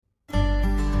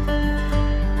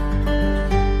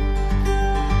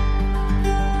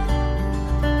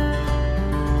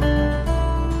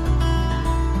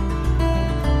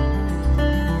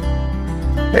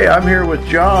Hey, I'm here with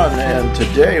John, and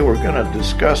today we're going to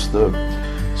discuss the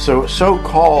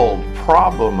so-called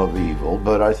problem of evil,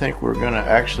 but I think we're going to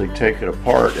actually take it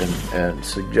apart and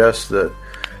suggest that,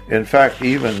 in fact,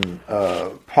 even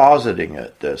positing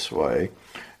it this way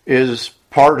is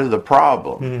part of the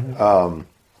problem. Mm-hmm.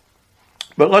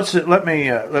 But let me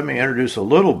introduce a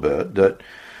little bit that,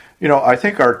 I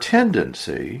think our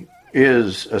tendency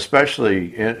is,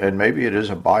 especially, and maybe it is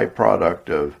a byproduct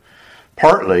of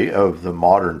partly of the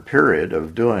modern period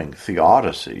of doing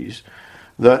theodicies,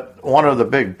 that one of the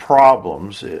big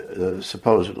problems,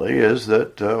 supposedly, is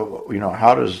that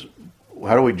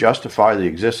how do we justify the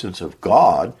existence of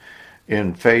God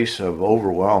in face of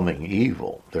overwhelming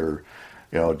evil?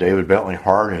 David Bentley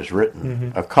Hart has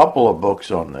written a couple of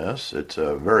books on this. It's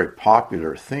a very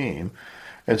popular theme,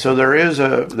 and so there is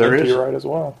N.T. Wright as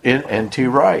well. N.T.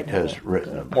 Wright has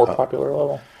written a more popular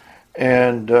level.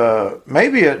 And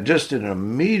maybe at just an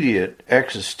immediate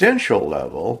existential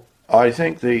level, I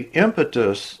think the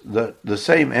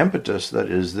same impetus that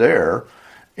is there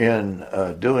in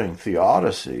doing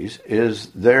theodicies is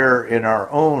there in our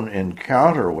own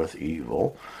encounter with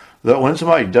evil, that when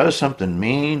somebody does something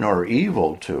mean or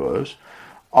evil to us,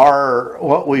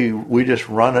 we just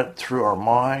run it through our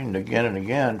mind again and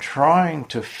again, trying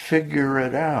to figure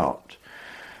it out.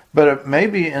 But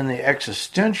maybe in the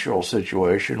existential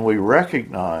situation, we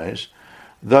recognize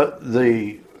that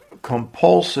the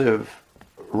compulsive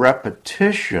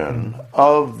repetition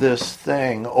of this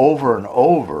thing over and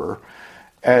over,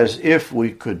 as if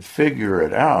we could figure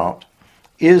it out,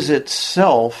 is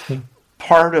itself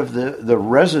part of the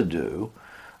residue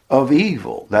of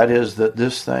evil. That is, that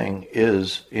this thing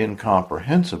is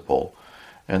incomprehensible,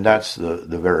 and that's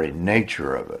the very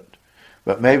nature of it.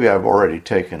 But maybe I've already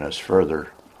taken us further.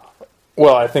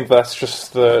 Well, I think that's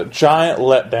just the giant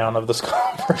letdown of this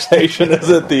conversation. Is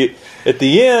at the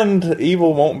end,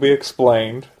 evil won't be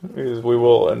explained, because we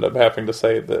will end up having to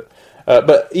say that.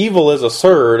 But evil is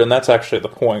absurd, and that's actually the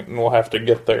point, and we'll have to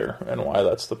get there and why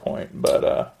that's the point.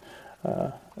 But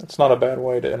it's not a bad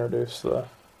way to introduce the.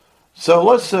 So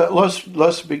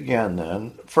let's begin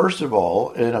then. First of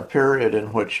all, in a period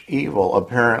in which evil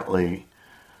apparently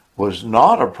was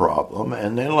not a problem,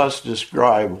 and then let's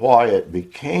describe why it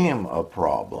became a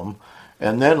problem,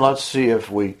 and then let's see if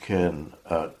we can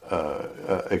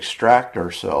extract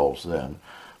ourselves then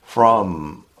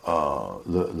from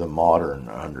the modern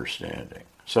understanding.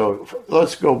 So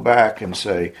let's go back and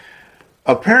say,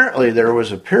 apparently there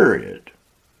was a period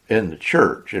in the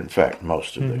church, in fact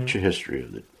most of the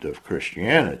history of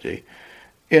Christianity,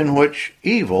 in which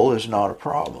evil is not a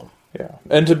problem. Yeah,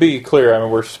 and to be clear,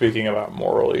 we're speaking about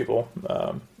moral evil.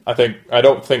 I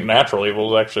don't think natural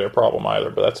evil is actually a problem either,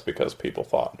 but that's because people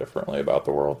thought differently about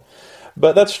the world.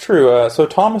 But that's true. So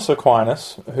Thomas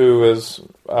Aquinas, who is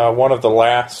one of the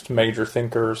last major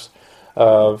thinkers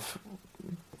of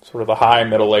sort of the high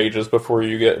Middle Ages, before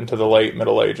you get into the late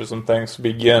Middle Ages and things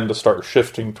begin to start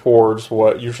shifting towards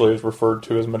what usually is referred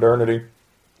to as modernity,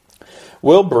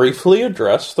 will briefly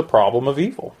address the problem of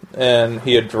evil. And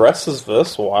he addresses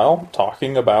this while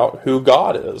talking about who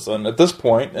God is. And at this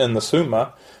point in the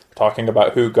Summa, talking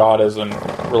about who God is in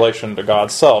relation to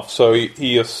God's self. So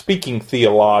he is speaking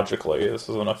theologically. This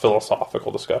isn't a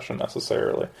philosophical discussion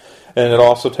necessarily. And it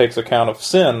also takes account of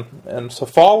sin. And so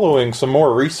following some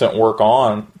more recent work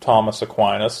on Thomas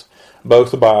Aquinas,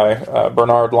 both by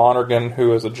Bernard Lonergan,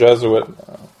 who is a Jesuit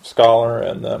scholar,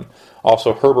 and then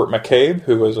also Herbert McCabe,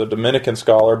 who is a Dominican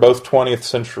scholar, both 20th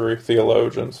century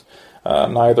theologians.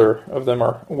 Neither of them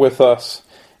are with us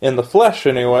in the flesh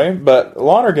anyway, but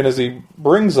Lonergan, as he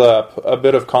brings up a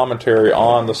bit of commentary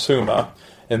on the Summa,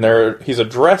 and there he's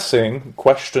addressing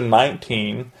question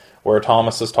 19, where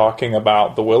Thomas is talking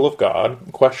about the will of God.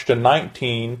 Question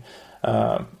 19,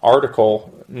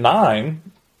 Article 9,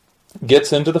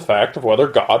 gets into the fact of whether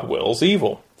God wills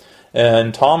evil.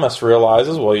 And Thomas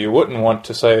realizes, well, you wouldn't want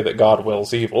to say that God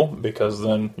wills evil, because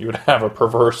then you would have a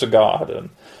perverse God, and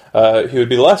he would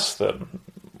be less than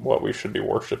what we should be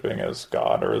worshiping as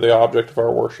God, or the object of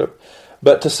our worship.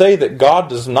 But to say that God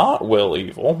does not will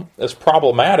evil is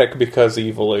problematic because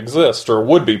evil exists, or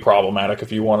would be problematic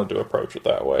if you wanted to approach it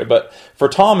that way. But for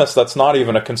Thomas, that's not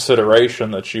even a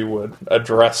consideration that you would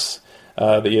address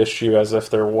the issue as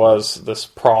if there was this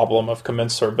problem of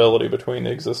commensurability between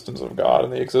the existence of God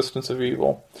and the existence of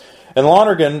evil. And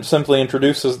Lonergan simply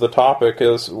introduces the topic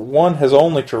as one has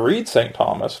only to read St.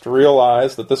 Thomas to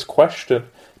realize that this question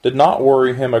did not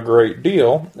worry him a great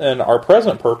deal, and our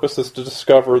present purpose is to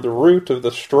discover the root of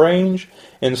the strange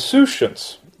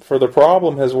insouciance, for the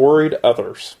problem has worried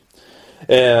others.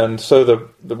 And so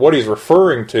what he's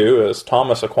referring to is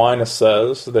Thomas Aquinas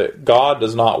says that God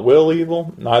does not will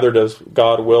evil, neither does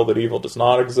God will that evil does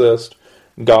not exist.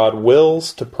 God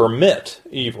wills to permit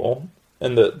evil,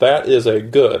 and that is a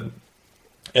good.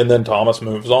 And then Thomas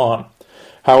moves on.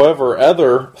 However,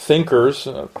 other thinkers,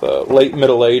 the late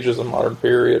Middle Ages and modern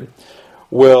period,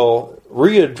 will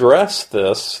readdress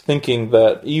this, thinking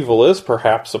that evil is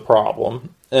perhaps a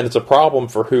problem, and it's a problem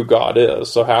for who God is.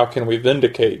 So how can we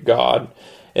vindicate God?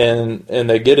 And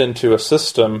they get into a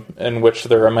system in which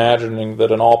they're imagining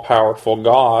that an all-powerful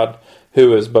God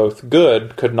who is both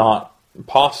good could not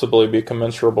possibly be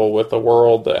commensurable with a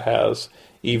world that has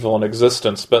evil in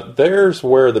existence. But there's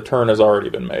where the turn has already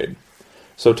been made.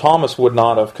 So Thomas would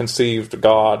not have conceived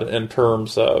God in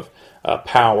terms of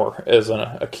power as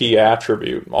a key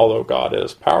attribute, although God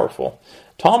is powerful.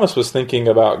 Thomas was thinking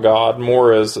about God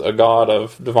more as a God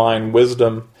of divine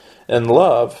wisdom and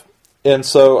love. And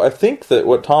so I think that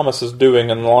what Thomas is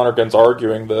doing, and Lonergan's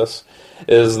arguing this,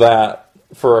 is that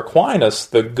for Aquinas,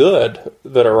 the good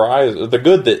that arises, the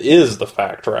good that is the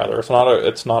fact, rather, it's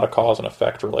not a cause and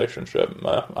effect relationship.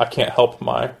 I can't help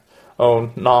my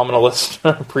own nominalist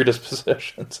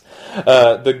predispositions.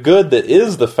 The good that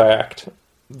is the fact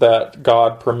that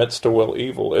God permits to will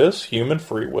evil is human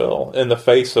free will in the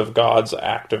face of God's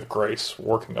active grace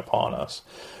working upon us.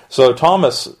 So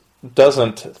Thomas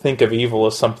doesn't think of evil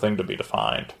as something to be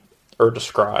defined or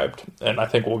described, and I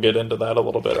think we'll get into that a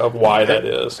little bit of why that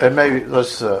is. And maybe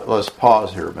let's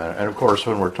pause here a minute. And of course,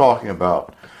 when we're talking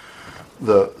about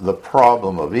the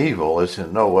problem of evil, it's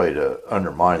in no way to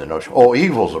undermine the notion,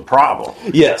 evil's a problem.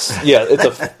 Yes, yeah,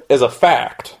 as a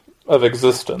fact of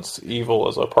existence, evil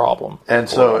is a problem. And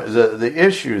so the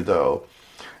issue, though,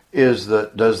 is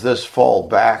that does this fall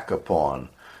back upon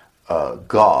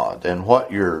God? And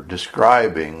what you're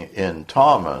describing in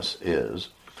Thomas is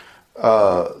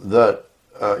that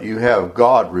you have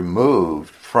God removed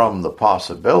from the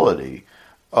possibility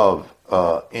of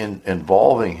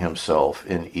involving himself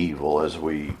in evil, as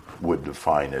we would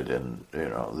define it in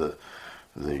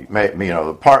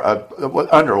the part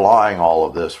underlying all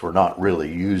of this. We're not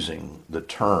really using the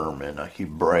term in a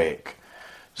Hebraic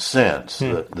sense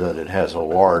that it has a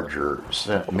larger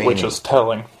meaning, which is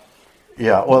telling.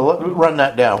 Yeah, well, run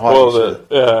that down.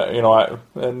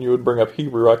 And you would bring up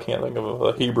Hebrew. I can't think of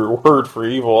a Hebrew word for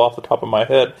evil off the top of my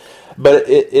head, but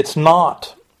it's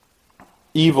not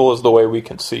evil is the way we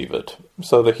conceive it.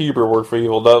 So the Hebrew word for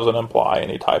evil doesn't imply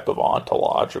any type of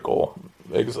ontological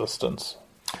existence.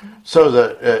 So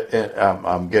that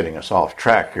I'm getting us off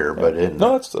track here, but in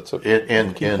the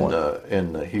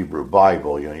Hebrew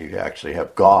Bible, you actually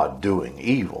have God doing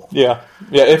evil. Yeah.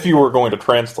 If you were going to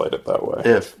translate it that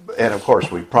way. And of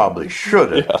course we probably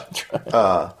shouldn't. Yeah, that's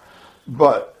right.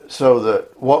 But so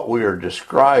that what we are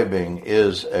describing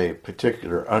is a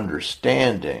particular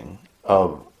understanding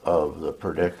of the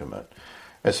predicament.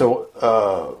 And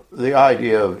so the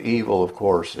idea of evil, of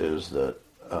course, is that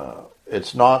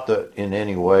it's not that in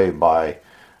any way by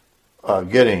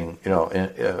freeing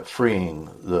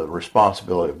the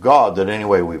responsibility of God that any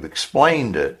way we've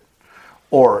explained it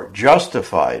or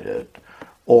justified it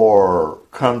or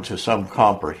come to some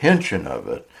comprehension of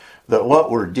it, that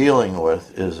what we're dealing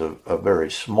with is a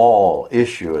very small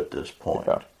issue at this point.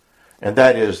 Okay. And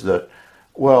that is that,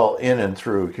 in and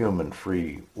through human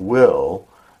free will,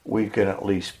 we can at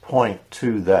least point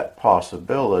to that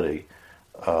possibility,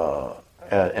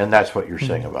 and that's what you're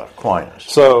saying about Aquinas.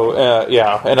 So,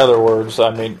 in other words,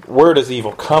 where does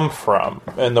evil come from?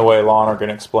 In the way Lonergan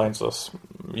explains this,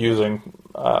 using,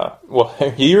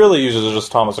 he really uses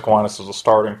just Thomas Aquinas as a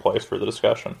starting place for the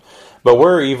discussion. But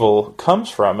where evil comes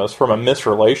from is from a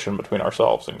misrelation between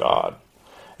ourselves and God.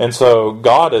 And so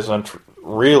God isn't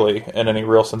really, in any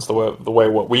real sense, the way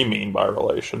what we mean by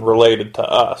relation, related to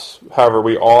us. However,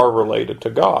 we are related to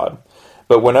God.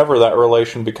 But whenever that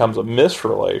relation becomes a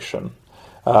misrelation,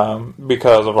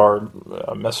 because of our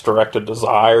misdirected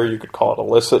desire, you could call it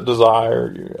illicit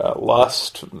desire,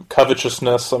 lust,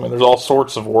 covetousness, there's all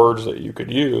sorts of words that you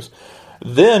could use,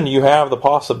 then you have the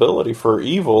possibility for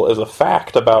evil as a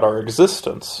fact about our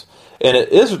existence. And it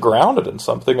is grounded in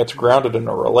something. It's grounded in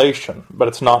a relation, but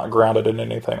it's not grounded in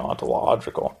anything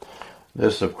ontological.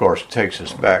 This, of course, takes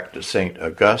us back to St.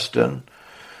 Augustine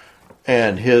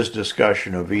and his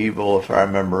discussion of evil. If I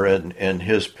remember in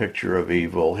his picture of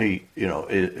evil,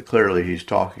 clearly he's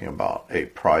talking about a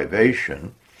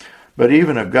privation. But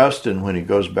even Augustine, when he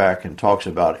goes back and talks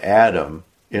about Adam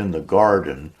in the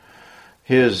garden,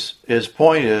 his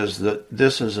point is that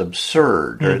this is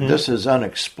absurd, or this is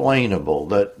unexplainable,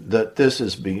 that this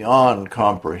is beyond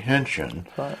comprehension,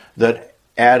 right. That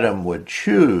Adam would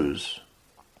choose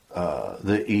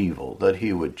the evil, that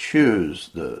he would choose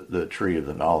the tree of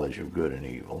the knowledge of good and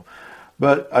evil.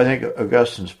 But I think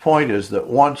Augustine's point is that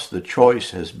once the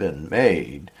choice has been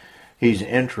made, he's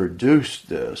introduced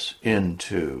this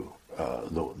into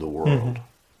the world.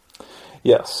 Mm-hmm.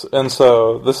 Yes, and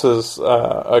so this is,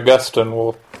 Augustine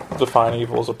will define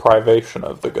evil as a privation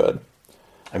of the good.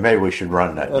 And maybe we should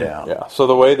run that down. Yeah, so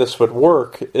the way this would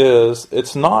work is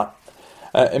it's not,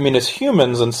 as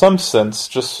humans in some sense,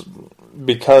 just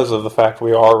because of the fact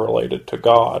we are related to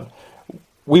God,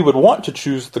 we would want to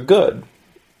choose the good.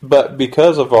 But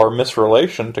because of our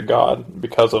misrelation to God,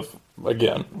 because of,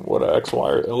 again, what X, Y,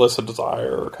 or illicit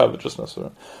desire or covetousness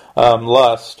or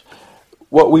lust,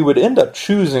 what we would end up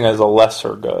choosing as a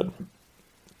lesser good.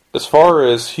 As far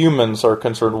as humans are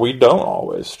concerned, we don't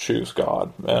always choose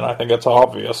God, and I think that's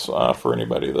obvious for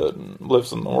anybody that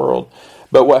lives in the world.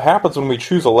 But what happens when we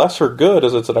choose a lesser good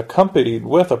is it's accompanied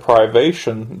with a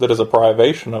privation that is a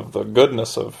privation of the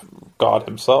goodness of God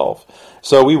himself.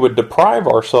 So we would deprive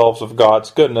ourselves of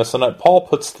God's goodness, and Paul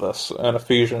puts this in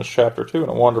Ephesians chapter 2 in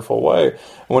a wonderful way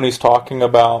when he's talking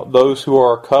about those who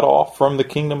are cut off from the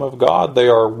kingdom of God. They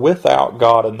are without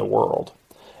God in the world.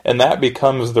 And that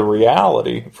becomes the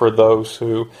reality for those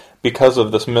who, because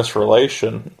of this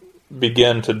misrelation,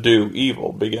 begin to do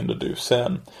evil, begin to do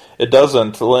sin. It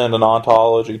doesn't lend an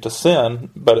ontology to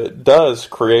sin, but it does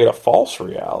create a false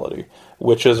reality,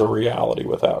 which is a reality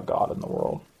without God in the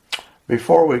world.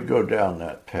 Before we go down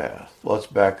that path, let's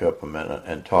back up a minute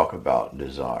and talk about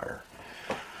desire.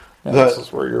 This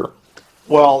is where you're...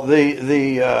 Well,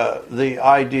 the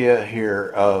idea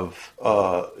here of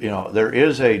there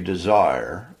is a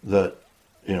desire that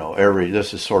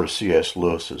this is sort of C.S.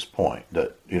 Lewis's point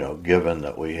that given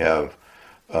that we have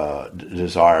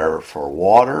desire for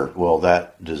water, well,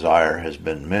 that desire has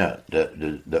been met.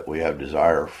 That we have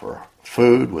desire for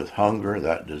food with hunger,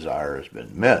 that desire has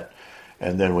been met,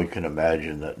 and then we can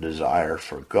imagine that desire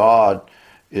for God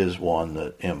is one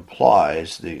that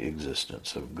implies the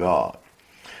existence of God.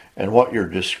 And what you're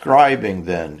describing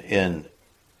then in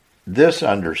this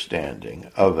understanding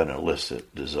of an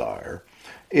illicit desire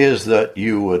is that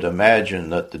you would imagine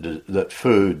that that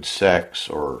food, sex,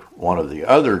 or one of the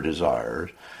other desires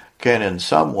can in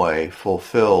some way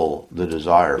fulfill the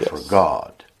desire for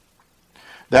God.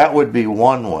 That would be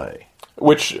one way.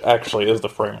 Which actually is the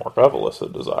framework of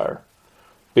illicit desire,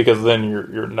 because then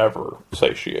you're never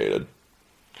satiated.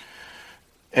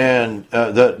 And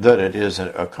that it is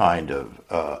a kind of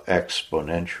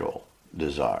exponential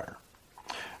desire.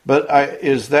 But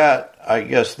I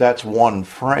guess that's one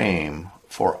frame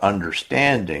for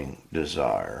understanding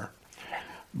desire.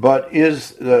 But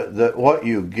is what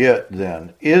you get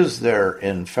then, is there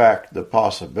in fact the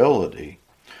possibility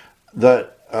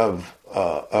that of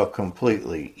a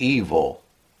completely evil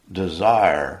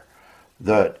desire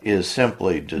that is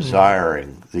simply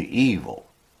desiring the evil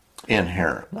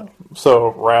inherently? So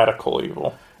radical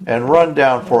evil. And run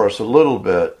down for us a little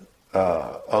bit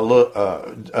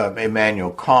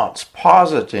Immanuel Kant's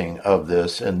positing of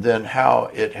this, and then how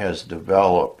it has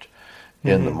developed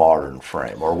in the modern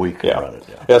frame, or we can run it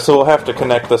down. Yeah, so we'll have to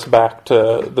connect this back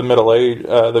to the Middle Age,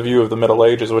 the view of the Middle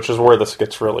Ages, which is where this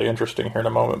gets really interesting here in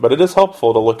a moment. But it is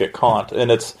helpful to look at Kant, and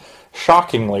it's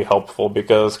shockingly helpful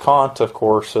because Kant, of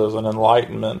course, is an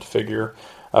Enlightenment figure,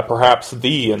 perhaps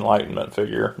the Enlightenment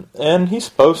figure, and he's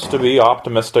supposed to be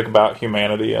optimistic about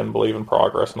humanity and believe in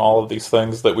progress and all of these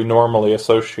things that we normally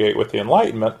associate with the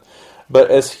Enlightenment.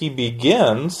 But as he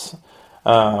begins,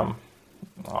 I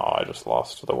just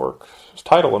lost the work's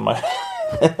title in my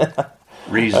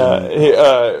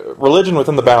Reason. Religion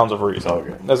Within the Bounds of Reason.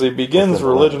 Okay. As he begins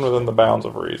Religion Within the Bounds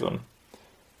of Reason,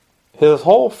 his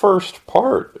whole first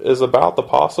part is about the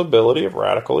possibility of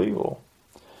radical evil.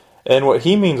 And what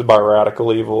he means by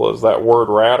radical evil is that word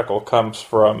radical comes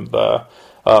from the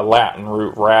Latin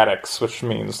root radix, which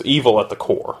means evil at the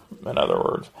core, in other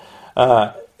words.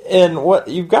 And what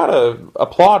you've got to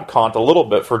applaud Kant a little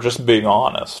bit for just being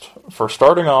honest, for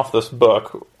starting off this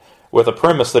book with a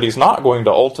premise that he's not going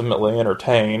to ultimately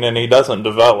entertain, and he doesn't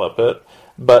develop it,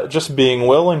 but just being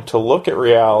willing to look at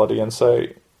reality and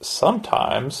say,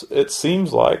 sometimes it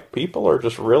seems like people are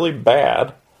just really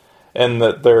bad, and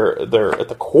that they're at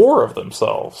the core of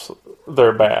themselves,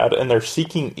 they're bad, and they're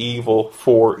seeking evil,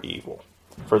 for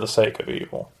the sake of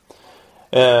evil.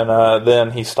 And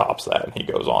then he stops that, and he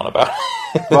goes on about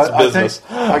his business.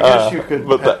 I guess you could...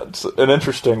 But that's an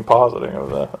interesting positing of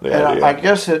the idea. I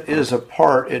guess it is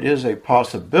a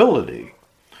possibility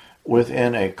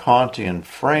within a Kantian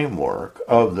framework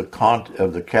of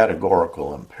the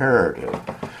categorical imperative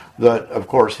that, of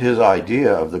course, his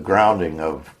idea of the grounding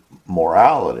of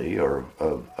morality or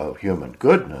of human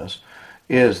goodness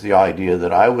is the idea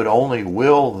that I would only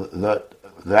will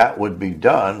that would be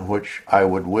done, which I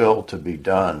would will to be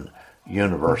done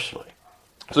universally.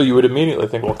 So you would immediately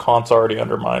think, well, Kant's already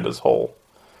undermined his whole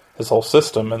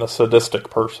system, and the sadistic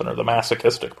person or the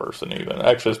masochistic person even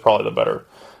actually is probably the better.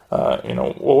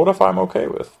 Well, what if I'm okay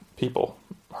with people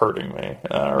hurting me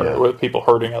or with people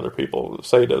hurting other people?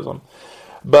 Sadism.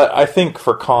 But I think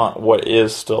for Kant, what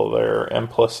is still there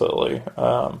implicitly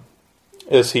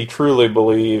is he truly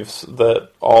believes that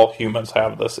all humans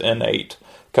have this innate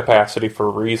capacity for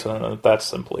reason, and that's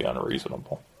simply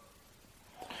unreasonable.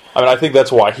 I mean, I think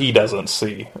that's why he doesn't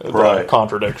see the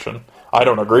contradiction. I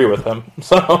don't agree with him,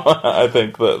 so I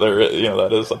think that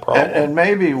that is a problem. And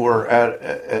maybe we're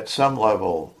at some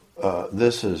level.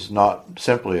 This is not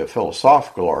simply a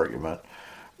philosophical argument,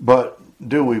 but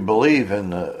do we believe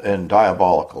in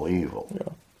diabolical evil?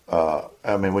 Yeah.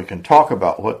 I mean, we can talk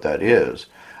about what that is.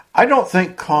 I don't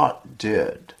think Kant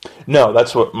did. No,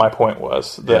 that's what my point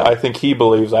was. That I think he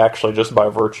believes actually just by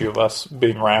virtue of us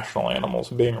being rational animals,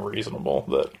 being reasonable,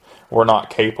 that we're not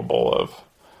capable of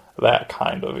that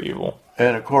kind of evil.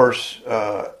 And of course,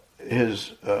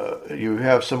 you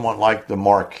have someone like the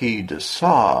Marquis de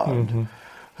Sade,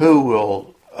 who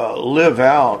will live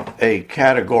out a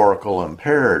categorical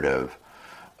imperative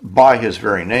by his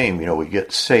very name. We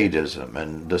get sadism,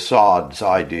 and de Sade's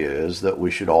idea is that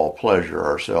we should all pleasure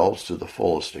ourselves to the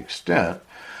fullest extent,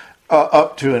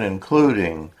 up to and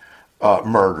including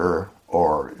murder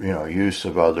or use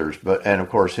of others. And of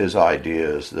course, his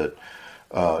idea is that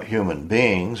human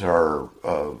beings are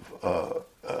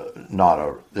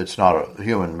it's not a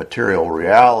human material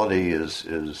reality. Is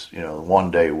one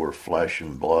day we're flesh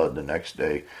and blood, the next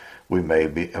day we may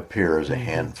appear as a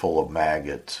handful of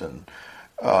maggots, and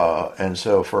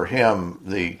so for him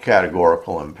the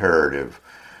categorical imperative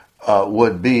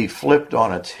would be flipped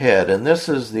on its head, and this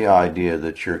is the idea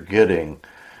that you're getting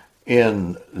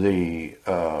in the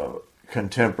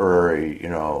contemporary,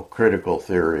 critical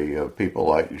theory of people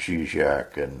like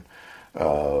Zizek and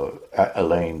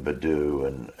Alain Badiou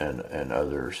and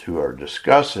others who are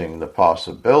discussing the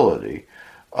possibility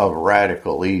of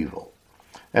radical evil.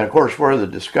 And of course, where the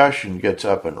discussion gets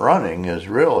up and running is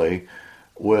really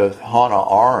with Hannah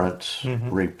Arendt's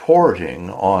reporting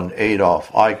on Adolf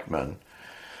Eichmann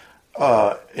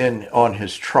on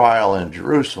his trial in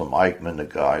Jerusalem. Eichmann, the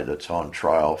guy that's on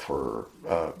trial for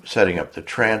setting up the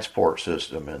transport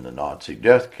system in the Nazi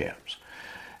death camps.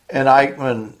 And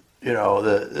Eichmann,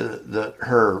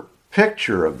 her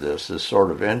picture of this is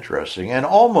sort of interesting and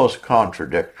almost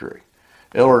contradictory.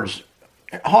 In other words,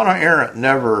 Hannah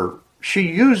Arendt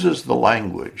she uses the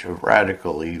language of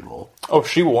radical evil. Oh,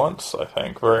 she wants, I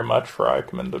think, very much for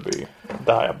Eichmann to be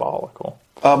diabolical.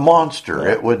 A monster.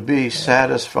 Yeah. It would be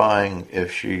satisfying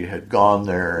if she had gone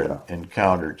there and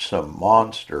encountered some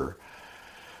monster.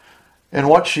 And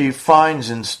what she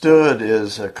finds instead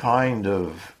is a kind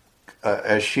of,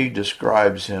 as she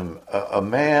describes him, a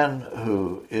man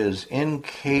who is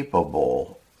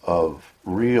incapable of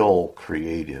real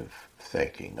creative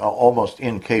thinking, almost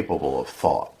incapable of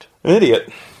thought. An idiot.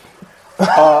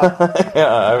 A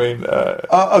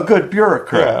good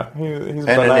bureaucrat. Yeah, he's and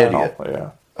banal. An idiot.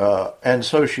 Yeah. And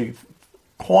so she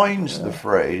coins the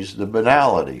phrase, the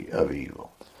banality of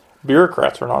evil.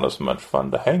 Bureaucrats are not as much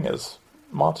fun to hang as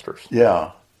monsters.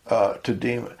 Yeah, to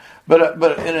demon.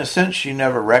 But in a sense, she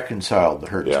never reconciled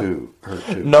her two.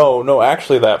 No.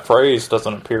 Actually, that phrase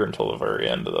doesn't appear until the very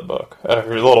end of the book. A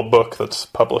little book that's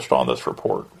published on this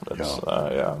report.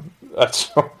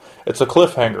 It's a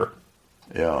cliffhanger.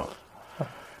 Yeah.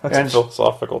 That's a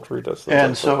philosophical treatise.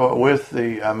 And so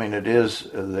it is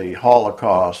the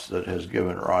Holocaust that has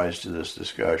given rise to this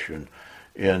discussion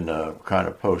in kind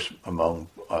of among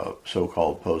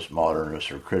so-called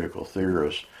postmodernists or critical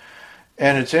theorists.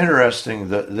 And it's interesting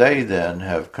that they then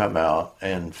have come out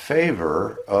in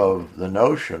favor of the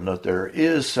notion that there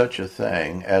is such a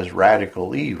thing as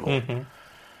radical evil. Mm-hmm.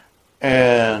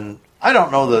 And I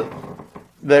don't know that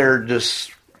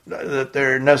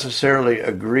they're necessarily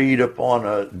agreed upon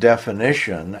a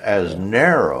definition as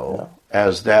narrow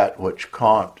as that which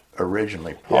Kant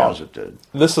originally posited.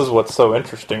 Yeah. This is what's so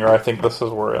interesting, or I think this is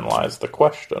wherein lies the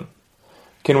question.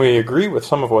 Can we agree with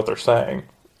some of what they're saying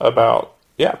about,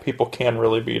 people can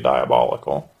really be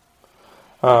diabolical.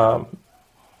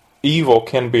 Evil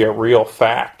can be a real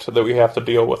fact that we have to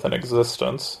deal with in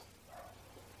existence,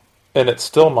 and it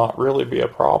still not really be a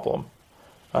problem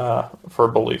for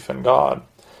belief in God.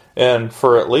 And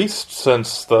for at least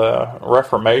since the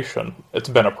Reformation, it's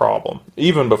been a problem.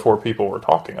 Even before people were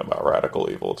talking about radical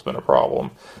evil, it's been a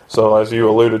problem. So as you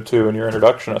alluded to in your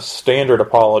introduction, a standard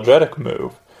apologetic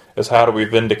move is how do we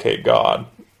vindicate God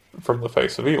from the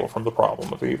face of evil, from the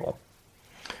problem of evil.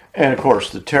 And of course,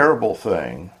 the terrible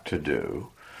thing to do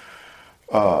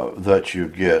that you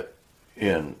get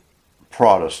in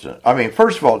Protestant, I mean,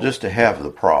 first of all, just to have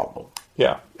the problem.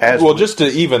 Yeah. Just to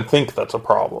even think that's a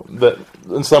problem, that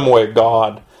in some way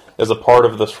God is a part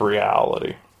of this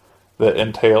reality that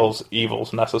entails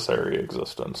evil's necessary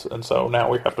existence. And so now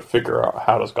we have to figure out,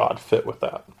 how does God fit with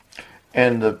that?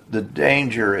 And the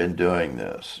danger in doing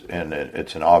this, and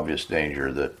it's an obvious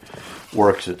danger that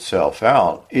works itself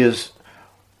out, is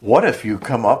what if you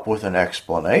come up with an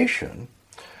explanation?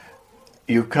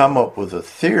 You come up with a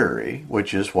theory,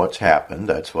 which is what's happened.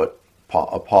 That's what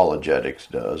apologetics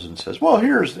does, and says, well,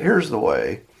 here's the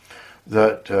way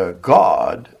that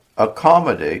God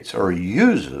accommodates or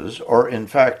uses, or in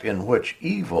fact in which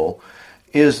evil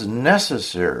is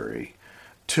necessary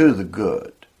to the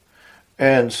good.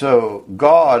 And so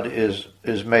God is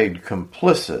made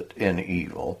complicit in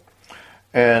evil,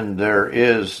 and there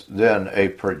is then a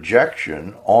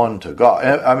projection onto God.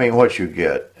 I mean, what you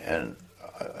get, and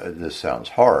this sounds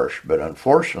harsh, but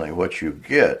unfortunately what you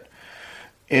get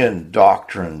in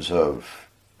doctrines of,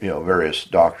 various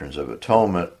doctrines of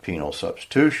atonement, penal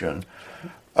substitution,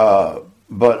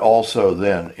 but also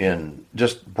then in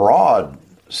just broad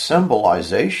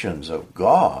symbolizations of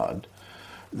God,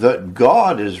 that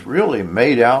God is really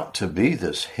made out to be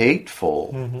this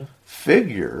hateful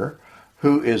figure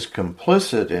who is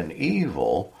complicit in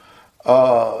evil,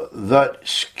 that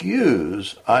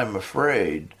skews, I'm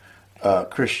afraid,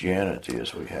 Christianity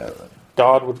as we have it.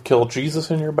 God would kill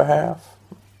Jesus in your behalf.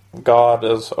 God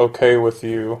is okay with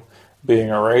you being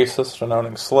a racist and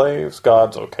owning slaves.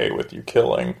 God's okay with you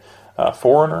killing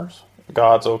foreigners.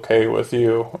 God's okay with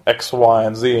you X, Y,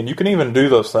 and Z. And you can even do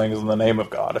those things in the name of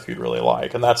God if you'd really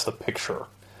like. And that's the picture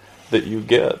that you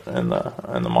get in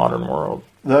the modern world.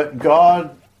 That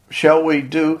God, shall we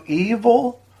do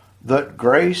evil that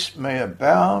grace may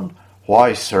abound?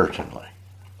 Why, certainly.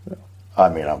 I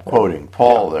mean, I'm quoting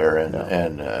Paul there,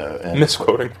 and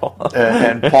misquoting Paul.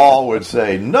 and Paul would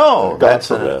say, no,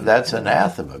 that's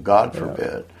anathema, God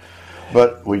forbid.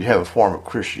 But we'd have a form of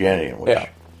Christianity in which... Yeah.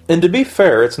 And to be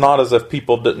fair, it's not as if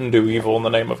people didn't do evil in the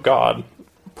name of God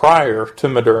prior to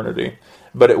modernity,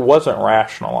 but it wasn't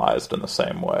rationalized in the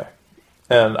same way.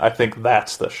 And I think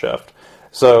that's the shift.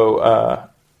 So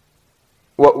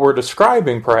what we're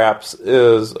describing, perhaps,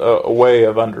 is a way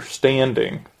of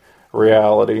understanding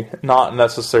reality, not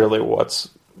necessarily what's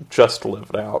just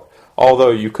lived out.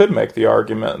 Although you could make the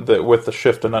argument that with the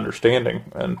shift in understanding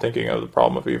and thinking of the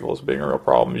problem of evil as being a real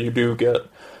problem, you do get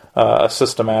a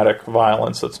systematic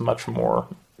violence that's much more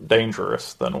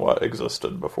dangerous than what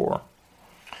existed before.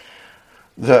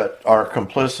 That are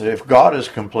complicit, if God is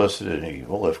complicit in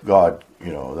evil, if God,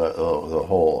 the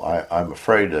whole, I'm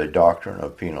afraid the doctrine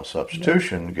of penal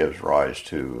substitution gives rise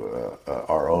to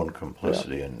our own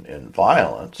complicity in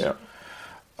violence,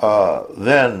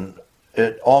 then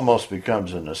it almost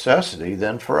becomes a necessity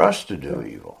then for us to do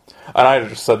evil. And I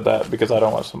just said that because I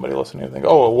don't want somebody listening to think,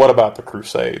 oh, well, what about the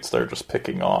Crusades? They're just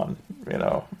picking on,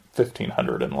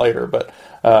 1500 and later. But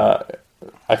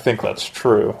I think that's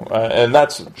true. And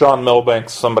that's John Milbank,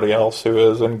 somebody else who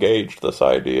has engaged this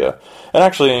idea, and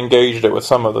actually engaged it with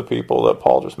some of the people that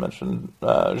Paul just mentioned,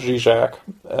 Zizek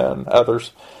and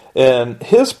others. And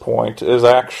his point is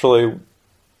actually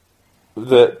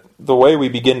that the way we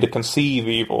begin to conceive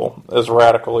evil as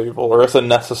radical evil, or as a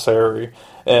necessary,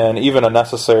 and even a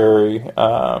necessary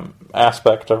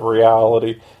aspect of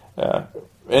reality,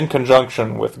 in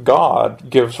conjunction with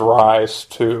God, gives rise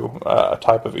to a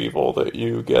type of evil that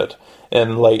you get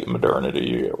in late modernity.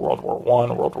 You get World War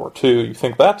I, World War II. You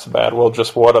think that's bad. Well,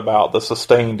 just what about the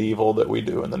sustained evil that we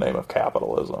do in the name of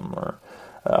capitalism, or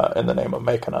in the name of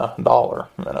making a dollar,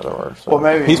 in other words? So well,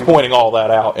 maybe he's pointing all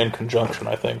that out in conjunction,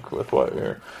 I think, with what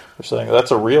you're saying. That's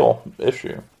a real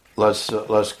issue. Let's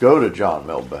go to John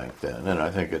Milbank then, and I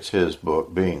think it's his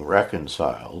book, Being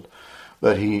Reconciled,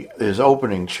 that his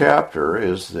opening chapter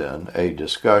is then a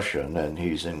discussion, and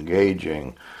he's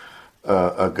engaging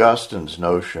Augustine's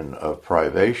notion of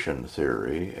privation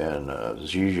theory and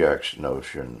Zizek's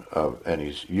notion of, and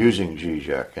he's using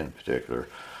Zizek in particular,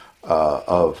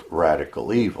 of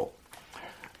radical evil.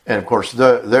 And of course,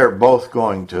 they're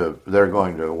going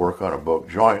to work on a book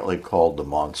jointly called The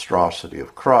Monstrosity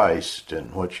of Christ,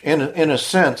 in which, in a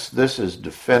sense, this is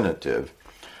definitive.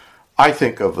 I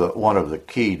think of one of the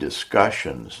key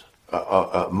discussions,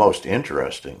 most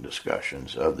interesting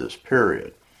discussions of this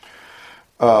period.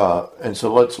 And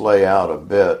so let's lay out a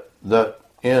bit that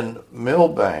in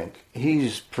Milbank,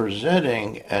 he's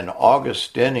presenting an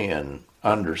Augustinian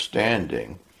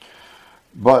understanding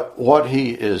But what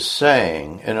he is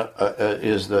saying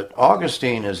is that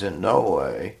Augustine is in no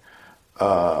way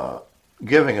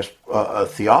giving us a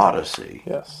theodicy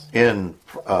Yes. in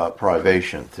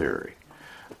privation theory.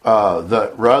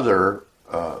 That rather,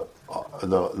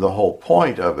 the whole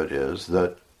point of it is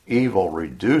that evil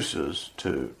reduces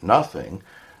to nothing,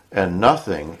 and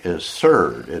nothing is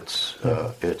surd.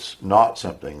 It's not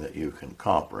something that you can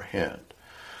comprehend,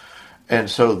 and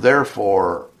so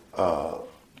therefore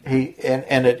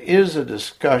and it is a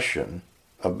discussion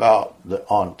about the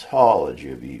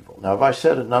ontology of evil. Now, have I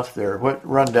said enough there?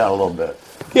 Run down a little bit.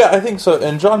 Yeah, I think so.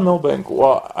 And John Milbank,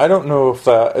 well, I don't know if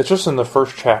that... It's just in the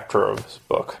first chapter of his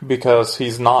book, because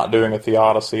he's not doing a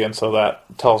theodicy, and so that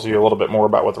tells you a little bit more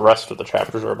about what the rest of the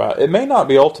chapters are about. It may not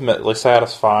be ultimately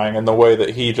satisfying in the way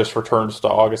that he just returns to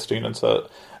Augustine and or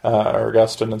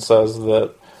Augustine and says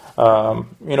that,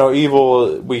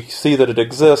 evil, we see that it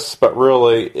exists, but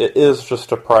really it is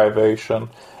just a privation.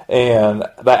 And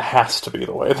that has to be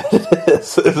the way that it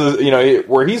is.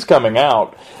 Where he's coming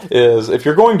out is, if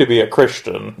you're going to be a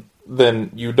Christian,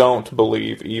 then you don't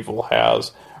believe evil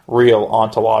has real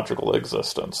ontological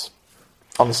existence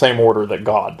on the same order that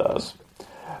God does.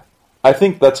 I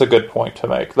think that's a good point to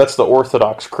make. That's the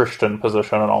Orthodox Christian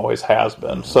position and always has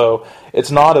been. So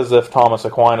it's not as if Thomas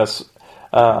Aquinas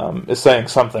is saying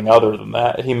something other than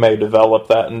that. He may develop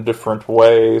that in different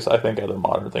ways. I think other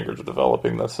modern thinkers are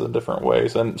developing this in different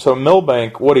ways. And so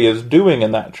Milbank, what he is doing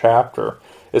in that chapter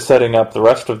is setting up the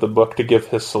rest of the book to give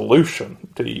his solution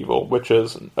to evil, which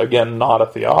is, again, not a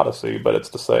theodicy, but it's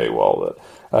to say, well,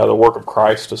 that the work of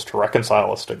Christ is to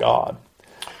reconcile us to God.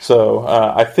 So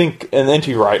I think, and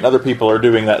N.T. Wright and other people are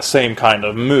doing that same kind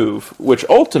of move, which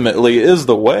ultimately is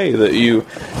the way that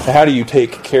how do you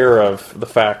take care of the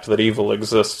fact that evil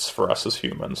exists for us as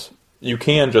humans? You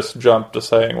can just jump to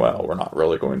saying, well, we're not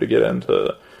really going to get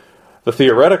into the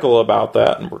theoretical about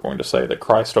that, and we're going to say that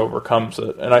Christ overcomes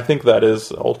it. And I think that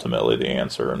is ultimately the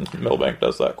answer, and Milbank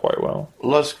does that quite well.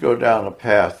 Let's go down a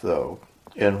path, though,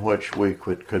 in which we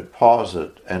could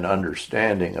posit an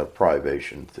understanding of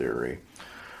privation theory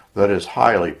that is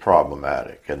highly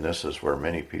problematic, and this is where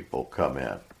many people come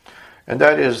in. And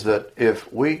that is that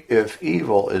if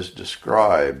evil is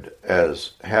described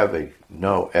as having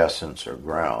no essence or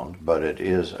ground, but it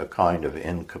is a kind of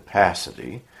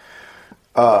incapacity,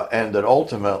 and that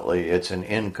ultimately it's an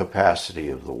incapacity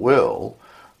of the will,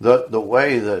 the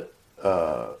way that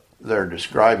they're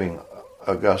describing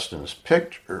Augustine's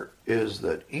picture is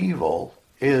that evil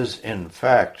is in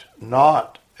fact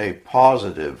not a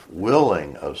positive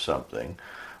willing of something,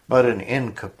 but an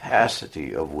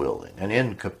incapacity of willing, an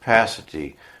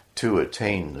incapacity to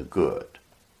attain the good.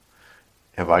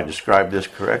 Have I described this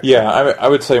correctly? Yeah, I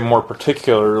would say more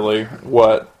particularly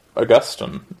what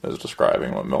Augustine is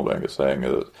describing, what Milbank is saying,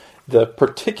 is the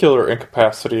particular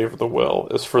incapacity of the will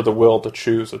is for the will to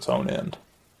choose its own end.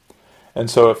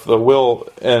 And so if the will,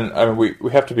 and I mean,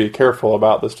 we have to be careful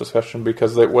about this discussion,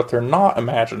 because what they're not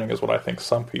imagining is what I think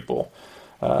some people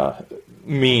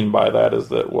mean by that, is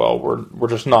that, well, we're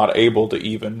just not able to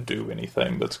even do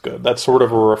anything that's good. That's sort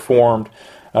of a reformed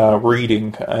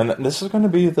reading, and this is going to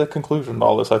be the conclusion to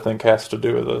all this, I think, has to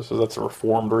do with this. So that's a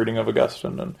reformed reading of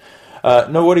Augustine. And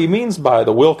no, what he means by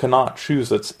the will cannot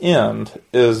choose its end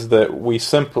is that we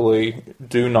simply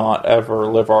do not ever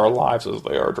live our lives as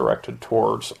they are directed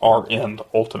towards our end,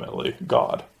 ultimately,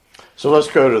 God. So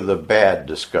let's go to the bad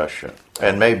discussion,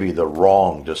 and maybe the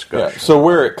wrong discussion. Yeah, so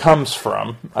where it comes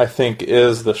from, I think,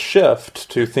 is the shift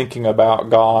to thinking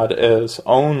about God as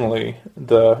only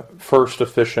the first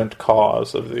efficient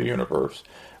cause of the universe,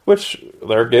 which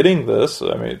they're getting this.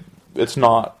 I mean, it's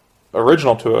not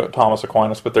original to Thomas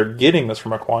Aquinas, but they're getting this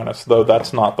from Aquinas, though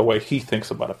that's not the way he thinks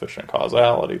about efficient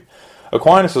causality.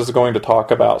 Aquinas is going to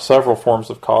talk about several forms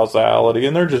of causality,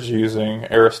 and they're just using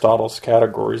Aristotle's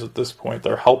categories at this point.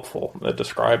 They're helpful at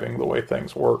describing the way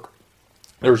things work.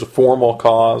 There's a formal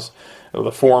cause,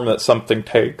 the form that something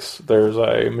takes. There's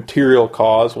a material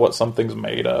cause, what something's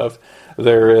made of.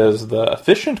 There is the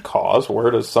efficient cause,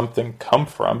 where does something come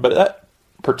from? But that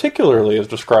particularly is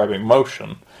describing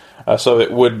motion. So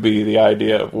it would be the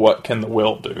idea of what can the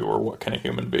will do, or what can a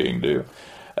human being do.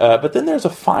 But then there's a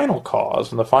final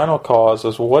cause, and the final cause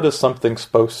is what is something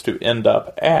supposed to end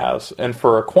up as? And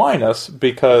for Aquinas,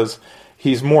 because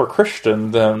he's more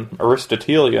Christian than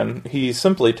Aristotelian, he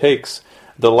simply takes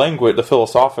the language, the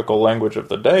philosophical language of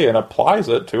the day, and applies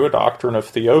it to a doctrine of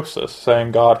theosis,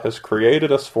 saying God has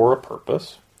created us for a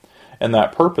purpose, and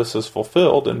that purpose is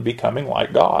fulfilled in becoming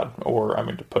like God, or, I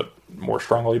mean, to put more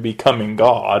strongly, becoming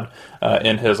God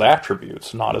in his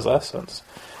attributes, not his essence.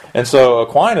 And so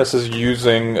Aquinas is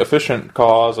using efficient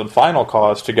cause and final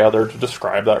cause together to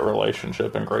describe that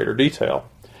relationship in greater detail.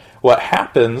 What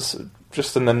happens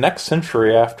just in the next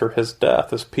century after his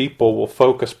death is people will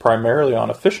focus primarily on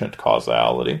efficient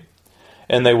causality,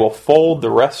 and they will fold the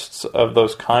rest of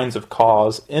those kinds of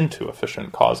cause into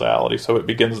efficient causality, so it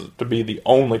begins to be the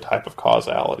only type of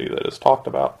causality that is talked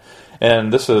about.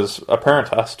 And this is apparent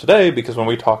to us today because when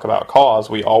we talk about cause,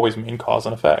 we always mean cause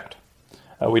and effect.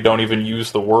 We don't even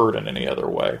use the word in any other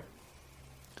way.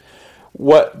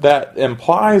 What that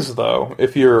implies, though,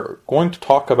 if you're going to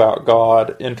talk about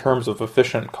God in terms of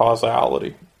efficient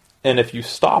causality, and if you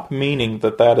stop meaning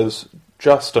that that is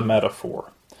just a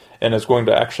metaphor, and is going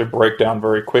to actually break down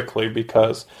very quickly,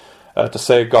 because to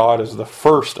say God is the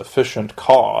first efficient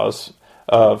cause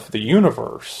of the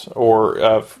universe, or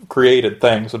of created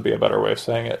things would be a better way of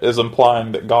saying it, is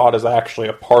implying that God is actually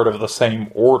a part of the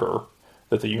same order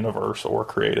that the universe or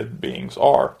created beings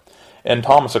are. And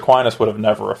Thomas Aquinas would have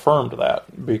never affirmed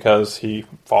that, because he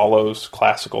follows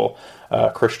classical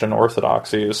Christian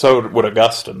orthodoxy. So would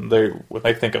Augustine. When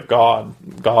they think of God,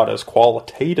 God is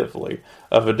qualitatively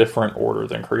of a different order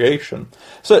than creation.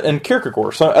 And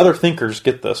Kierkegaard, some other thinkers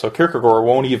get this. So Kierkegaard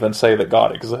won't even say that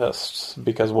God exists,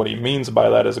 because what he means by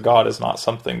that is God is not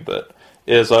something that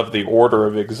is of the order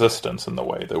of existence in the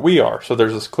way that we are. So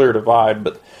there's this clear divide,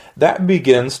 but that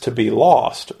begins to be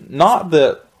lost. Not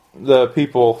that the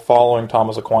people following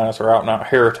Thomas Aquinas are out and out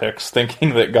heretics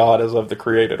thinking that God is of the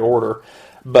created order,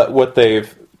 but what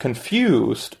they've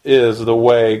confused is the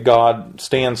way God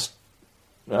stands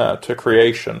to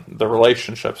creation, the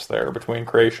relationships there between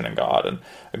creation and God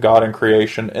and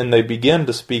creation, and they begin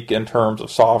to speak in terms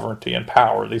of sovereignty and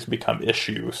power. These become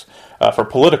issues for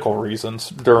political reasons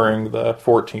during the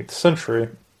 14th century.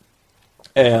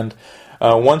 And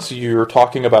once you're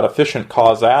talking about efficient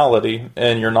causality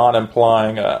and you're not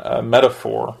implying a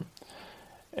metaphor,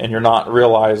 and you're not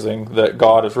realizing that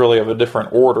God is really of a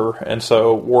different order, and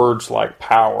so words like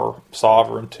power,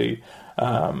 sovereignty,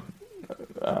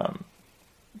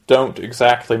 don't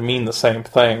exactly mean the same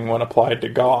thing when applied to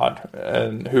God,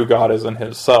 and who God is in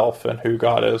himself and who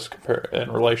God is in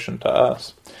relation to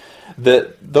us.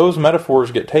 That those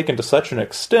metaphors get taken to such an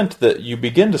extent that you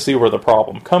begin to see where the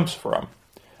problem comes from.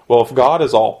 Well, if God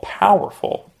is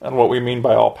all-powerful, and what we mean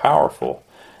by all-powerful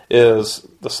is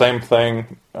the same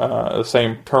thing, the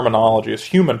same terminology as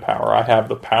human power. I have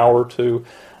the power to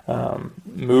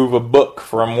move a book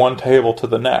from one table to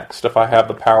the next. If I have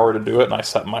the power to do it and I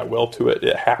set my will to it,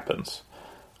 it happens.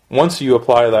 Once you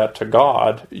apply that to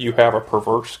God, you have a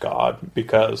perverse God,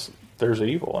 because there's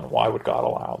evil, and why would God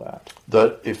allow that?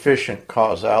 The efficient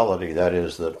causality, that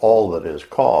is, that all that is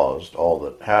caused, all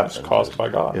that happens, is caused by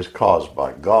God. Is caused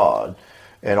by God.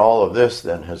 And all of this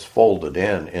then has folded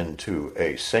into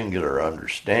a singular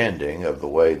understanding of the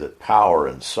way that power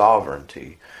and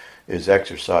sovereignty is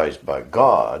exercised by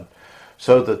God,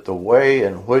 so that the way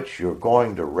in which you're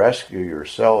going to rescue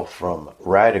yourself from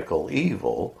radical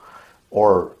evil,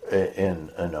 or in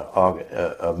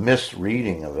a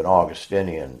misreading of an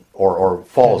Augustinian, or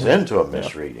falls into a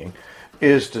misreading,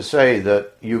 is to say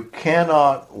that you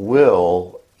cannot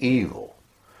will evil.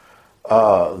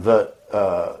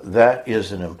 That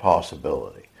is an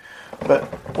impossibility.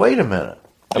 But wait a minute.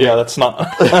 That's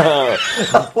not...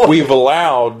 We've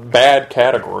allowed bad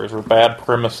categories or bad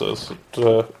premises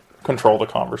to control the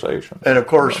conversation. And of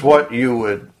course,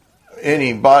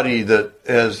 anybody that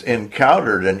has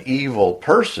encountered an evil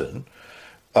person,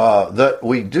 that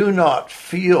we do not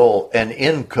feel an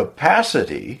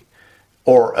incapacity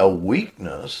or a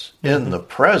weakness in the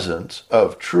presence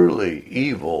of truly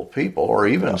evil people, or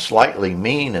even slightly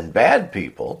mean and bad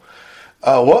people.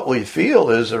 What we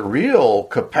feel is a real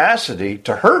capacity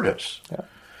to hurt us.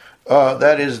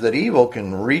 That is, that evil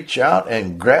can reach out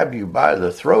and grab you by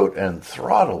the throat and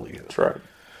throttle you. That's right.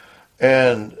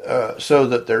 And so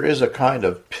that there is a kind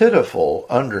of pitiful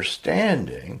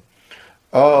understanding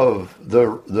of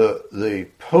the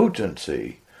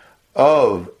potency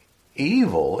of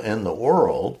evil in the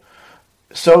world,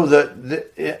 so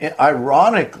that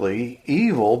ironically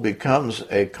evil becomes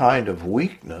a kind of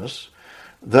weakness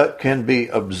that can be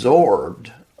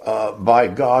absorbed by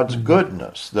God's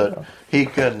goodness, that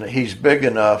he's big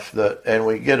enough that, and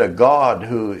we get a God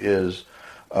who is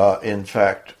in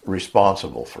fact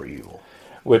responsible for evil.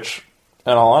 Which,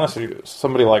 in all honesty,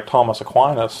 somebody like Thomas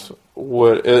Aquinas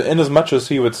would, in as much as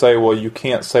he would say, well, you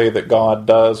can't say that God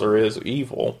does or is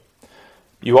evil,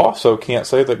 you also can't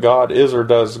say that God is or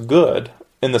does good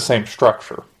in the same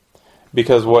structure.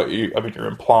 Because you're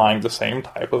implying the same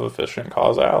type of efficient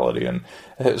causality. And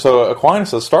so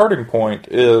Aquinas' starting point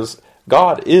is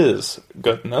God is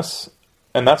goodness,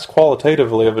 and that's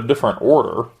qualitatively of a different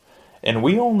order, and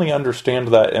we only understand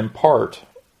that in part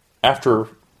after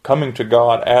coming to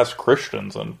God as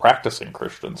Christians and practicing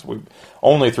Christians.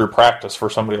 Only through practice for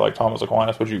somebody like Thomas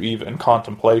Aquinas would you even, in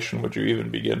contemplation, would you even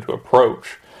begin to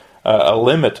approach a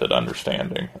limited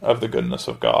understanding of the goodness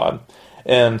of God.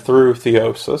 And through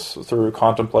theosis, through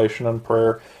contemplation and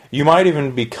prayer, you might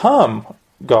even become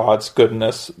God's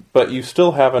goodness, but you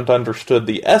still haven't understood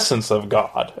the essence of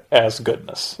God as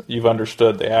goodness. You've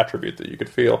understood the attribute that you could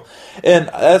feel. And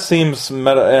that seems,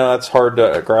 that's hard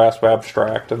to grasp,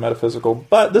 abstract and metaphysical,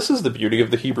 but this is the beauty of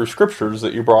the Hebrew Scriptures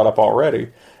that you brought up already.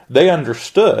 They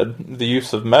understood the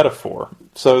use of metaphor,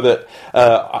 so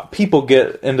that people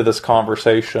get into this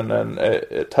conversation and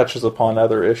it touches upon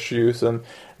other issues, and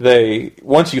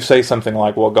once you say something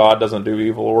like, well, God doesn't do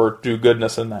evil or do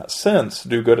goodness in that sense,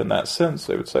 do good in that sense,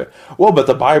 they would say, well, but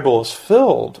the Bible is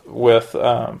filled with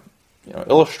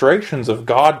illustrations of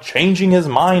God changing his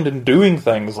mind and doing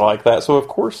things like that, so of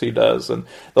course he does. And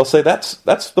they'll say, that's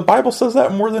the Bible says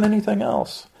that more than anything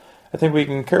else. I think we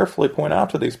can carefully point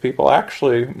out to these people,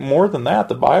 actually, more than that,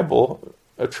 the Bible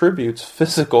attributes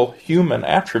physical, human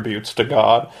attributes to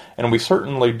God, and we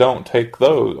certainly don't take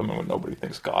those. I mean, nobody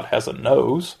thinks God has a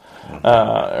nose,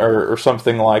 or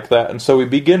something like that. And so we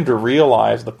begin to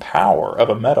realize the power of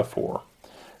a metaphor,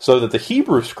 so that the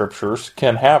Hebrew Scriptures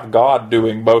can have God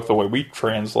doing both the way we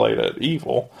translate it,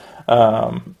 evil,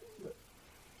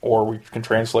 or we can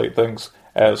translate things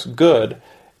as good.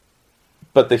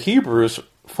 But the Hebrews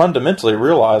fundamentally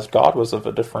realized God was of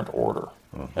a different order.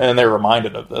 And they're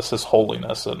reminded of this, his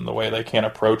holiness, and the way they can't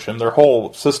approach him. Their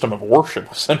whole system of worship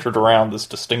was centered around this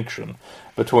distinction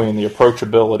between the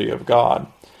approachability of God.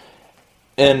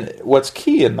 And what's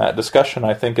key in that discussion,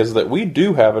 I think, is that we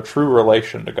do have a true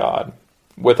relation to God.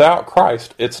 Without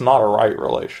Christ, it's not a right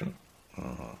relation.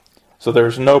 So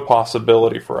there's no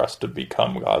possibility for us to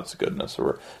become God's goodness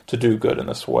or to do good in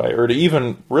this way, or to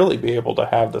even really be able to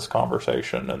have this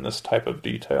conversation in this type of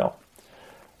detail.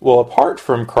 Well, apart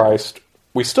from Christ,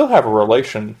 we still have a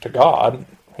relation to God.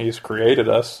 He's created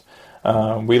us.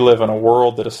 We live in a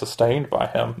world that is sustained by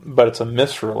him, but it's a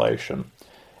misrelation.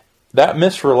 That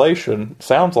misrelation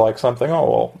sounds like something,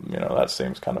 that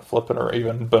seems kind of flippant or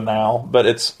even banal, but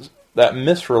that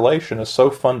misrelation is so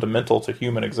fundamental to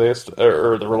human existence,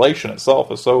 or the relation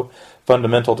itself is so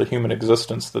fundamental to human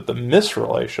existence, that the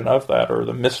misrelation of that, or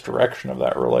the misdirection of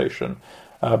that relation,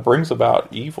 brings about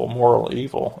evil, moral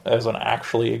evil, as an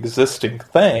actually existing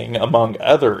thing among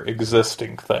other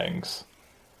existing things.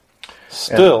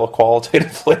 Still,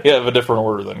 qualitatively of a different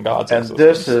order than God's existence. And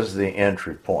this is the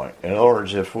entry point. In other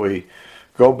words, if we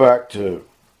go back to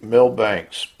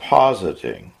Milbank's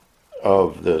positing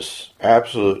of this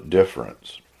absolute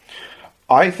difference,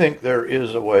 I think there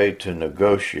is a way to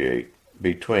negotiate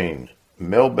between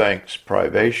Milbank's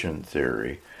privation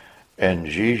theory and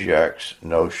Zizek's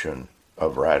notion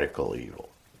of radical evil.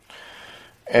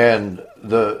 And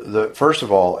the first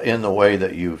of all, in the way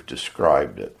that you've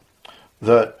described it,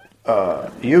 that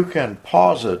you can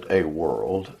posit a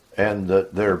world and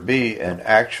that there be an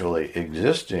actually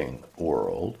existing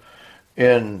world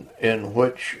in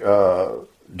which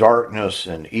darkness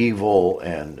and evil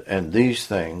and these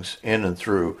things in and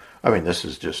through. I mean, this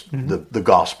is just the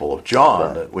Gospel of John,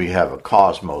 right, that we have a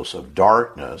cosmos of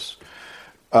darkness.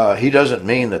 He doesn't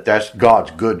mean that that's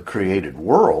God's good created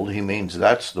world. He means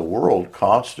that's the world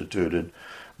constituted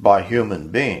by human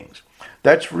beings.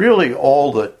 That's really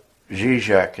all that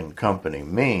Zizek and company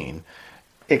mean,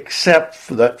 except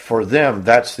that for them,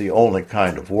 that's the only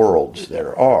kind of worlds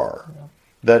there are. Yeah.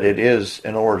 That it is,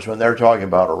 in other words, when they're talking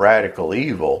about a radical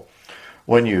evil,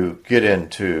 when you get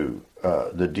into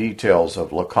the details of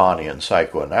Lacanian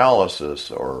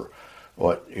psychoanalysis, or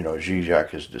what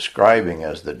Zizek is describing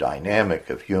as the dynamic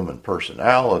of human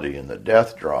personality and the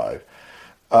death drive,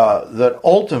 that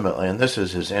ultimately, and this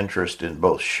is his interest in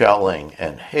both Schelling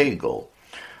and Hegel,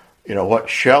 what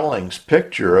Schelling's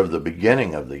picture of the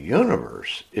beginning of the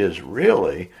universe is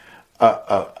really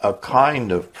a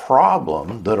kind of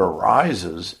problem that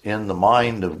arises in the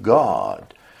mind of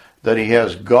God, that he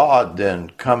has God then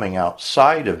coming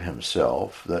outside of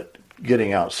himself, that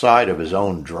getting outside of his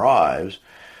own drives,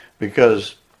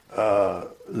 because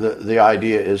the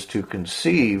idea is to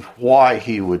conceive why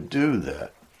he would do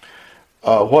that.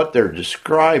 What they're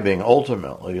describing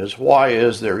ultimately is, why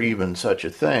is there even such a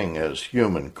thing as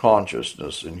human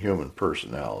consciousness and human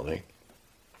personality?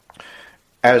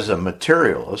 As a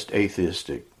materialist,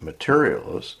 atheistic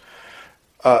materialist,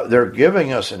 they're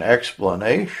giving us an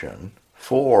explanation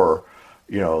for,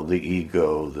 the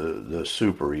ego, the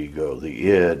superego, the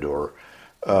id, or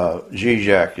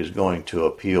Zizek is going to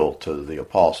appeal to the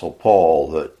Apostle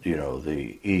Paul that,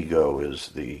 the ego is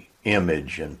the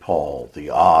image in Paul,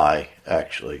 the I,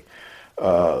 actually.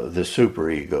 The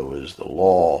superego is the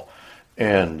law,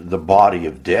 and the body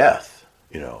of death,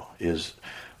 is...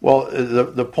 Well,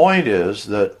 the point is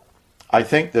that I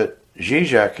think that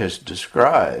Zizek has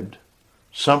described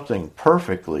something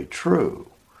perfectly true,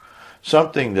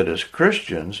 something that as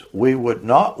Christians we would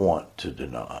not want to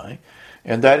deny,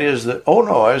 and that is that,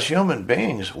 as human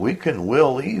beings we can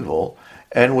will evil,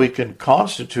 and we can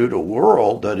constitute a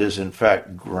world that is in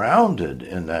fact grounded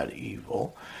in that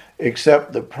evil,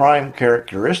 except the prime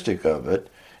characteristic of it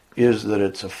is that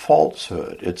it's a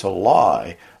falsehood, it's a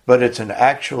lie, but it's an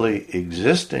actually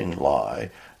existing lie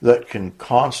that can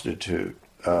constitute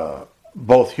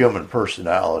both human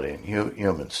personality and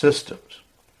human systems.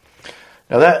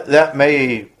 Now that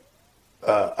may,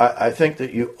 I think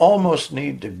that you almost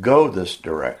need to go this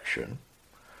direction.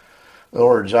 In other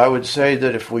words, I would say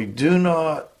that if we do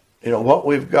not, what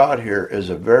we've got here is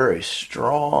a very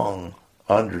strong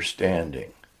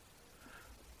understanding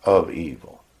of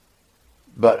evil.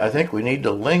 But I think we need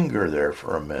to linger there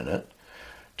for a minute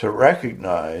to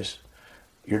recognize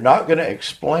you're not going to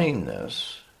explain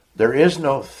this. There is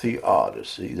no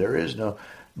theodicy. There is no...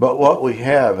 But what we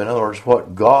have, in other words,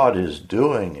 what God is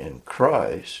doing in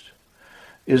Christ,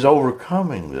 is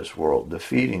overcoming this world,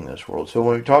 defeating this world. So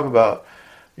when we talk about,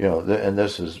 and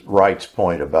this is Wright's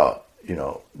point about,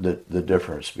 the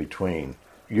difference between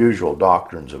usual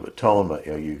doctrines of atonement.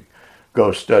 You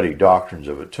go study doctrines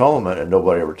of atonement and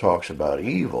nobody ever talks about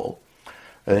evil.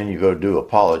 And then you go do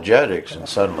apologetics and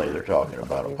suddenly they're talking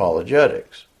about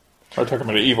apologetics. We're talking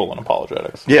about evil and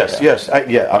apologetics. Yes.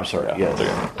 I'm sorry. Yes.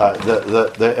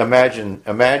 The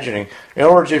imagining. In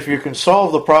other words, if you can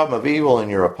solve the problem of evil in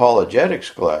your apologetics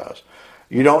class,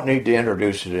 you don't need to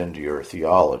introduce it into your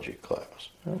theology class.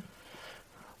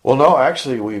 Well, no,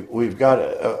 actually, we've got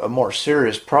a more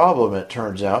serious problem, it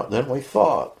turns out, than we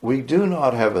thought. We do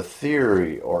not have a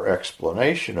theory or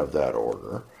explanation of that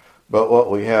order, but what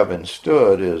we have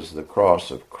instead is the cross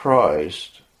of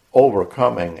Christ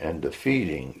overcoming and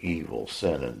defeating evil,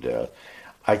 sin, and death.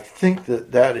 I think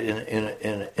that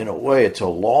in a way, it's a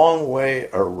long way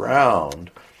around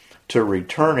to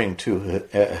returning to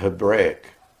a Hebraic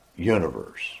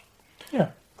universe.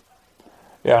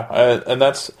 Yeah, and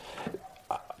that's...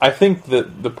 I think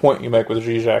that the point you make with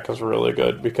Zizek is really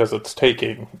good because it's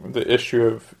taking the issue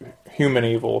of human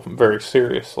evil very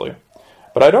seriously.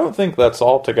 But I don't think that's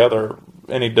altogether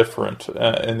any different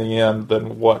in the end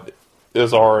than what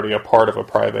is already a part of a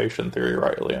privation theory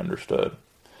rightly understood.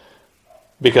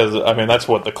 Because, that's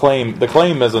what the claim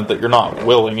isn't that you're not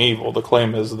willing evil. The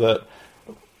claim is that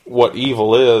what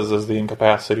evil is the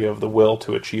incapacity of the will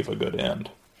to achieve a good end.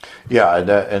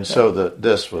 Yeah, so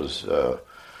this was...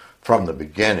 from the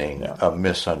beginning, a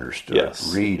misunderstood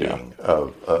reading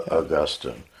of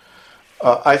Augustine.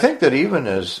 I think that even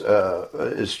as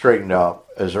is straightened out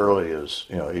as early as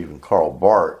even Karl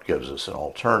Barth gives us an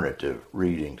alternative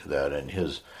reading to that in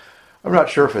his. I'm not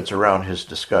sure if it's around his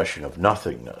discussion of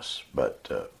nothingness,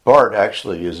 but Barth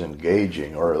actually is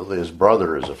engaging, or his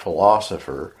brother is a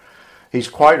philosopher. He's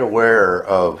quite aware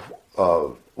of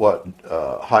what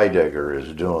Heidegger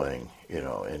is doing.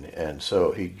 And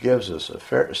so he gives us a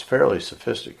fairly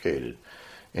sophisticated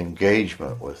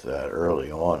engagement with that early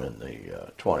on in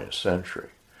the 20th century.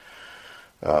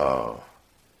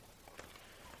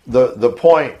 The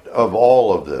point of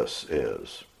all of this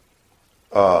is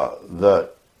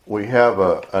that we have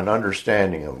an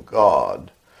understanding of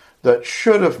God that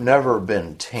should have never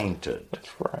been tainted.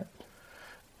 That's right.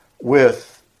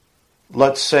 With,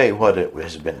 let's say, what it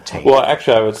has been tainted. Well,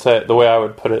 actually, I would say the way I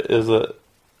would put it is that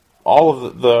all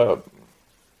of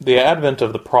the advent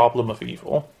of the problem of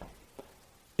evil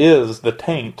is the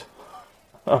taint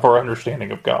of our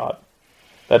understanding of God.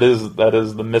 That is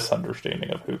the misunderstanding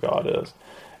of who God is.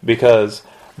 Because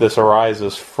this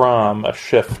arises from a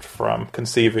shift from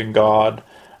conceiving God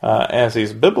as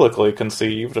he's biblically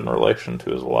conceived in relation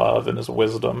to his love and his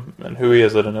wisdom and who he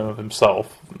is in and of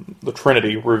himself, the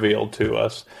Trinity revealed to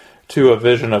us, to a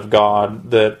vision of God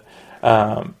that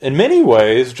in many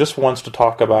ways just wants to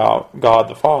talk about God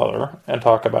the Father and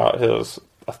talk about his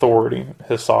authority,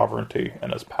 his sovereignty,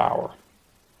 and his power.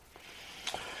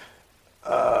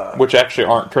 Which actually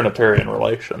aren't Trinitarian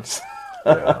relations.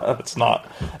 Yeah. That's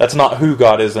not who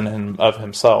God is in and of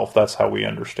himself. That's how we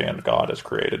understand God as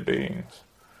created beings.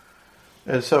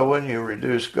 And so when you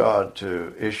reduce God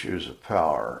to issues of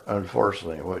power,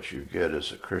 unfortunately what you get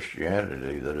is a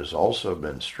Christianity that has also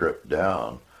been stripped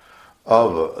down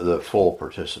of the full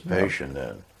participation.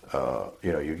 Then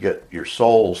you get your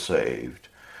soul saved,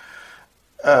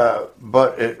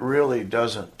 But it really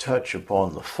doesn't touch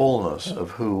upon the fullness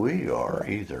of who we are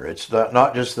either. It's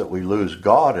not just that we lose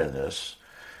God in this.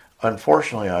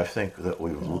 Unfortunately, I think that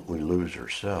we lose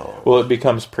ourselves. Well, it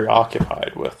becomes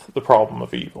preoccupied with the problem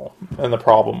of evil and the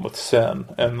problem with sin,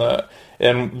 and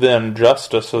then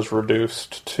justice is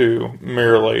reduced to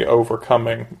merely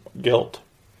overcoming guilt.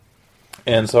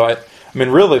 And so, I mean,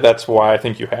 really, that's why I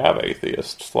think you have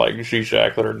atheists like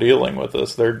Zizek that are dealing with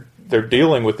this. They're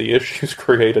dealing with the issues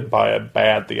created by a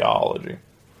bad theology.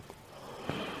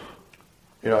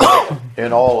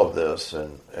 In all of this,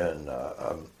 I'm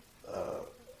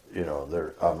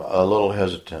a little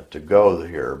hesitant to go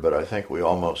here, but I think we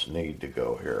almost need to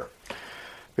go here.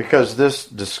 Because this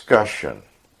discussion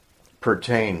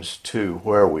pertains to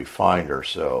where we find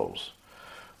ourselves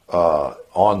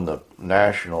on the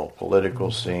national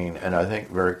political scene, and I think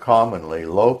very commonly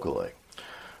locally,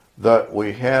 that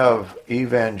we have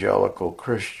evangelical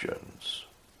Christians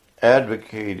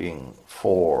advocating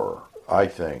for, I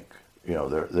think,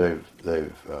 they've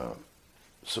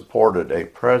supported a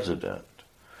president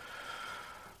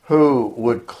who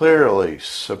would clearly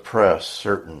suppress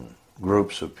certain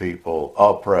groups of people,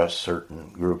 oppress certain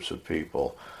groups of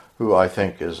people, who I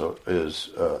think is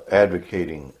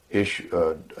advocating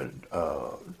a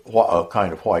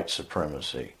kind of white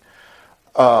supremacy.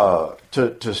 To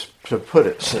put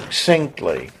it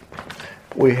succinctly,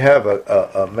 we have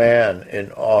a man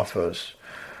in office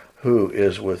who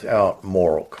is without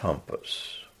moral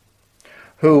compass,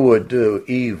 who would do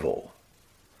evil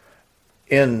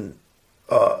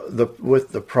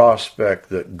with the prospect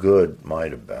that good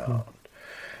might abound.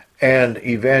 And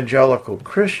evangelical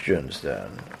Christians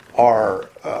then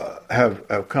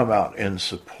have come out in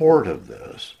support of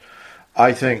this.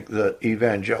 I think that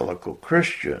evangelical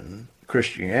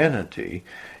Christianity,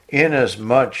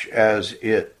 inasmuch as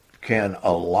it can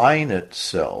align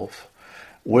itself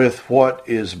with what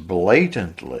is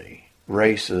blatantly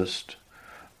racist,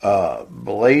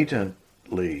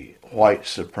 blatantly white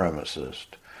supremacist,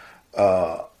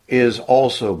 is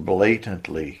also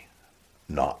blatantly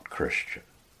not Christian.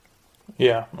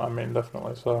 Yeah, I mean,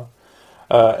 definitely so.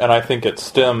 And I think it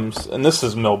stems, and this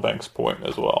is Milbank's point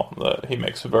as well, that he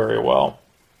makes very well.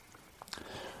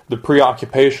 The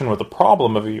preoccupation with the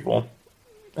problem of evil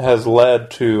has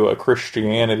led to a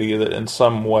Christianity that in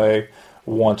some way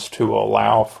wants to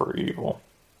allow for evil.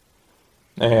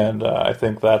 And I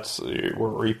think we're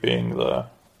reaping the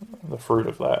fruit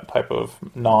of that type of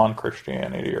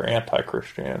non-Christianity or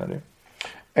anti-Christianity.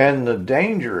 And the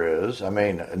danger is,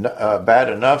 bad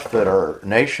enough that our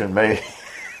nation may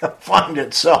find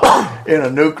itself in a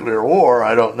nuclear war,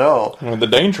 I don't know. I mean, the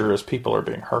danger is people are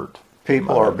being hurt.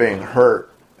 People are being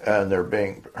hurt, and they're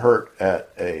being hurt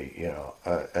at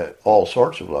at all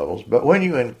sorts of levels. But when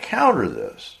you encounter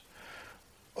this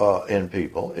in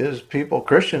people,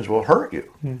 Christians will hurt you.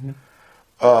 Mm-hmm.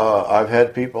 I've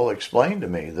had people explain to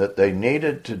me that they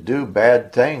needed to do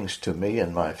bad things to me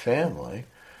and my family,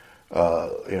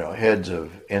 heads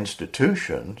of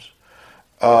institutions,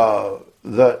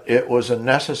 that it was a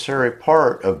necessary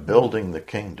part of building the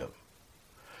kingdom.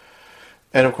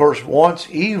 And of course, once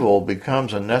evil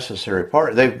becomes a necessary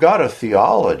part, they've got a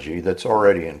theology that's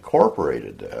already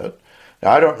incorporated that.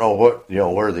 Now, I don't know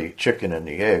where the chicken and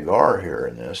the egg are here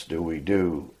in this. Do we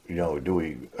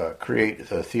create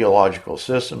theological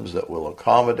systems that will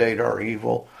accommodate our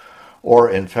evil, or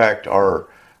in fact are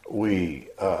we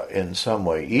in some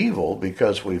way evil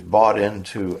because we've bought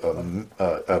into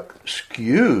a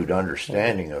skewed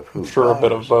understanding of who? Sure, a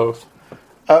bit of both.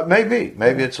 Maybe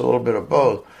it's a little bit of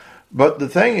both. But the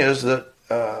thing is that,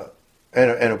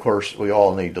 and of course we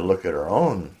all need to look at our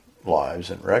own lives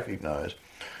and recognize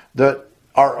that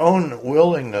our own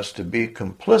willingness to be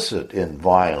complicit in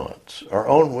violence, our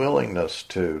own willingness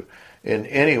to in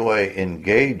any way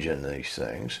engage in these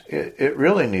things, it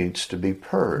really needs to be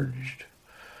purged.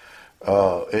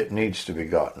 It needs to be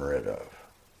gotten rid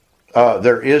of.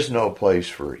 There is no place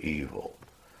for evil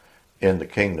in the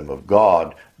kingdom of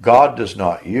God. God does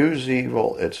not use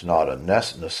evil. It's not a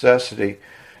necessity.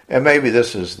 And maybe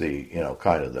this is the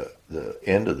kind of the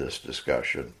end of this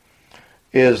discussion,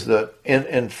 is that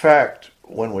in fact,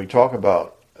 when we talk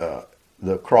about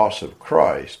the cross of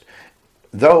Christ,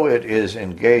 though it is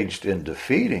engaged in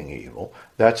defeating evil,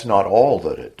 that's not all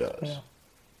that it does.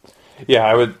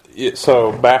 Yeah,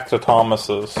 so back to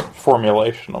Thomas's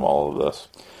formulation of all of this.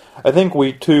 I think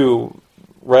we too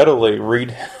readily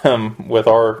read him with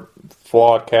our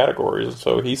flawed categories.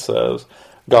 So he says,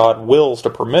 God wills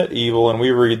to permit evil, and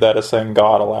we read that as saying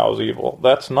God allows evil.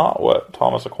 That's not what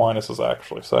Thomas Aquinas is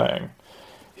actually saying.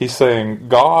 He's saying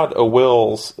God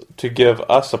wills to give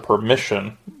us a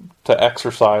permission to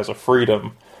exercise a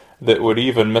freedom that would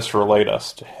even misrelate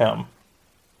us to Him.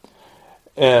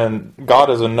 And God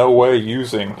is in no way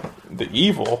using the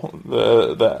evil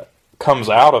that comes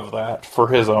out of that for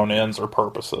His own ends or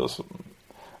purposes.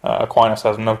 Aquinas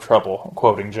has no trouble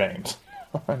quoting James.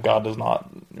 God does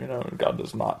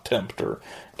not tempt or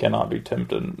cannot be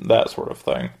tempted, that sort of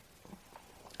thing.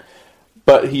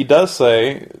 But he does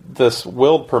say this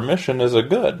willed permission is a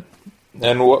good.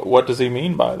 And what does he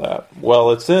mean by that?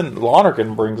 Well,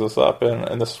 Lonergan brings this up,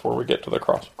 and this is where we get to the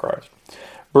cross of Christ.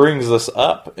 Brings this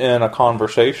up in a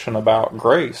conversation about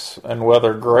grace, and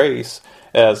whether grace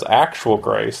as actual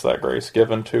grace, that grace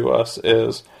given to us,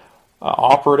 is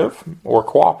operative or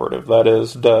cooperative. That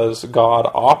is, does God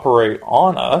operate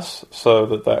on us so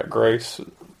that grace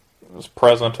is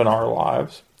present in our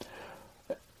lives?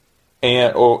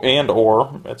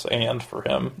 Or it's and for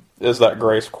him, is that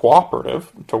grace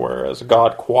cooperative, to whereas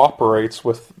God cooperates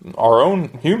with our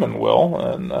own human will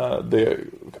and the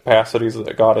capacities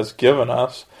that God has given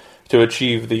us to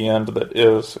achieve the end that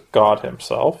is God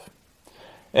Himself.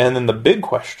 And then the big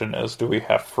question is, do we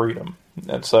have freedom?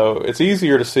 And so it's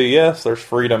easier to see, yes, there's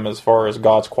freedom as far as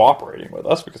God's cooperating with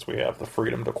us, because we have the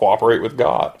freedom to cooperate with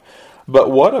God.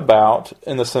 But what about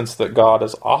in the sense that God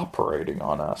is operating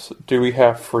on us? Do we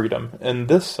have freedom in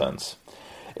this sense?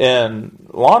 And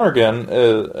Lonergan,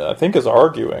 I think, is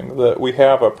arguing that we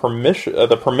have a permission,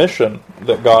 the permission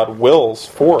that God wills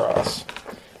for us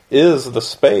is the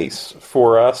space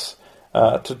for us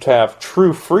to have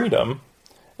true freedom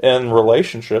in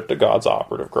relationship to God's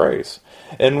operative grace.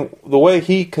 And the way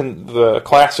the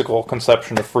classical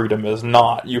conception of freedom is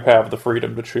not you have the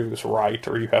freedom to choose right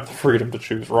or you have the freedom to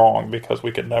choose wrong, because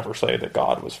we could never say that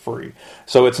God was free.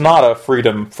 So it's not a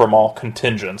freedom from all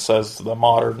contingents, as the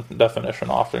modern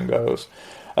definition often goes.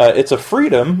 It's a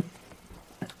freedom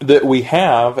that we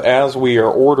have as we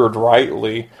are ordered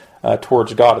rightly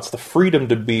towards God. It's the freedom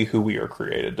to be who we are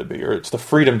created to be, or it's the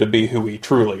freedom to be who we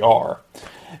truly are.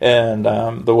 And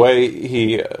the way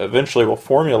he eventually will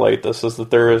formulate this is that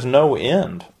there is no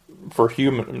end for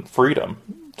human freedom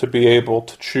to be able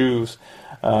to choose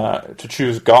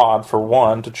God, for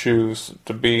one, to choose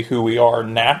to be who we are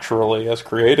naturally as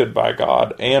created by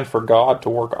God, and for God to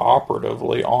work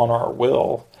operatively on our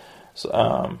will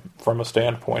from a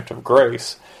standpoint of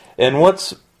grace. And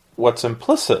what's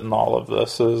implicit in all of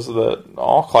this is that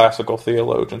all classical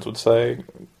theologians would say,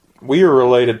 we are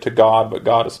related to God, but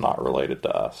God is not related to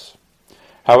us.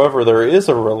 However, there is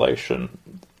a relation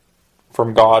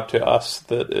from God to us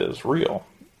that is real,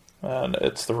 and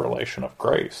it's the relation of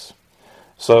grace.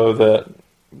 So that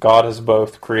God has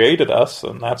both created us,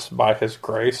 and that's by His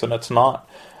grace, and it's not,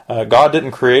 God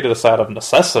didn't create us out of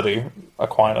necessity,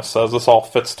 Aquinas says. This all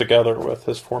fits together with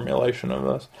his formulation of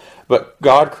this. But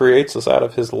God creates us out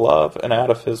of His love and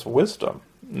out of His wisdom.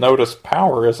 Notice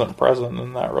power isn't present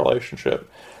in that relationship.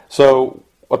 So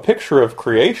a picture of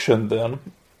creation, then,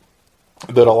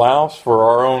 that allows for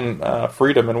our own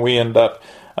freedom, and we end up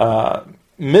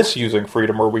misusing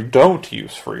freedom, or we don't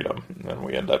use freedom, and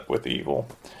we end up with evil.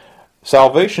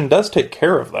 Salvation does take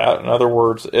care of that. In other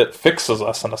words, it fixes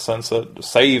us in a sense. It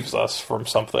saves us from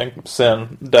something,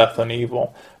 sin, death, and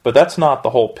evil. But that's not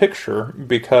the whole picture,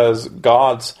 because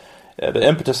the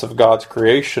impetus of God's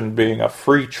creation being a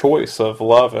free choice of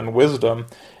love and wisdom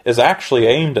is actually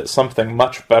aimed at something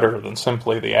much better than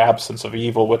simply the absence of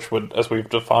evil, which would, as we've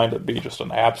defined it, be just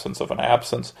an absence of an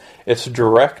absence. It's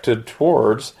directed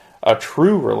towards a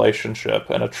true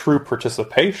relationship and a true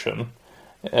participation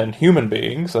in human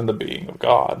beings and the being of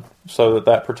God, so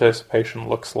that participation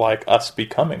looks like us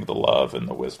becoming the love and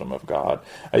the wisdom of God.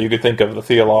 You could think of the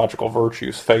theological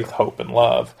virtues, faith, hope, and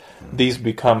love. These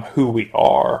become who we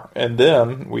are, and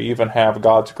then we even have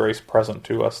God's grace present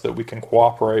to us that we can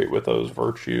cooperate with those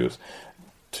virtues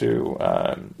to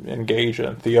engage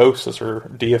in theosis or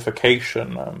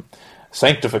deification.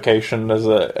 Sanctification is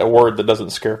a word that doesn't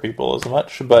scare people as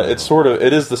much, but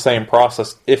it is the same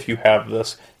process if you have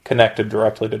this connected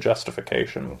directly to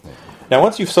justification. Now,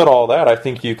 once you've said all that, I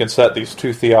think you can set these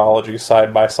two theologies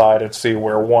side by side and see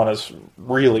where one is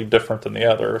really different than the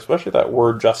other, especially that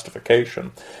word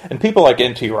justification. And people like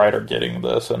N.T. Wright are getting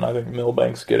this, and I think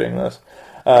Milbank's getting this.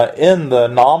 In the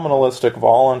nominalistic,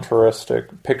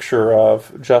 voluntaristic picture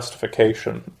of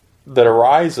justification that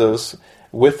arises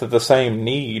with the same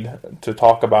need to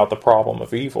talk about the problem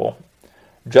of evil,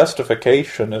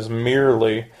 justification is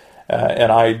merely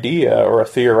an idea or a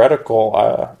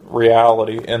theoretical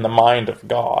reality in the mind of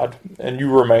God, and you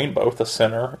remain both a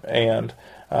sinner and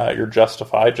you're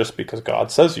justified just because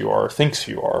God says you are, or thinks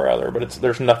you are, rather, but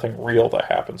there's nothing real that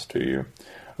happens to you.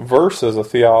 versus a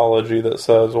theology that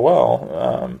says,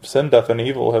 well, sin, death, and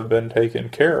evil have been taken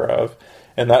care of,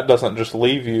 and that doesn't just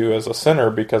leave you as a sinner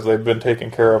because they've been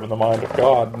taken care of in the mind of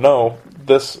God. No,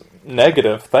 this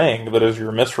negative thing that is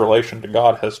your misrelation to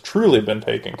God has truly been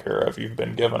taken care of. You've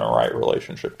been given a right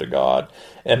relationship to God,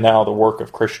 and now the work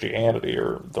of Christianity,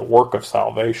 or the work of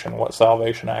salvation, what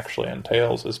salvation actually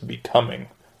entails, is becoming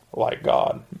like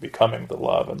God, becoming the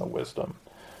love and the wisdom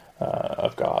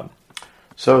of God.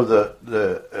 So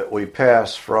we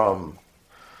pass from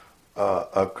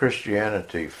a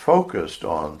Christianity focused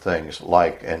on things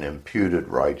like an imputed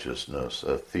righteousness,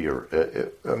 a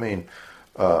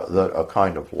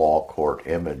kind of law court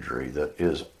imagery that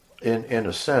is, in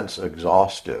a sense,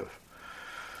 exhaustive,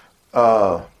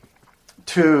 to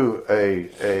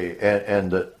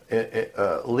and that it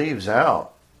leaves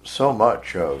out so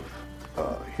much of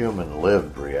human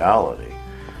lived reality,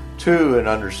 to an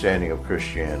understanding of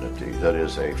Christianity that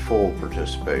is a full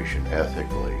participation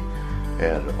ethically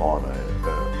and on a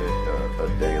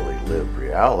daily lived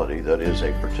reality that is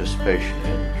a participation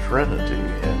in Trinity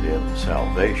and in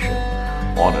salvation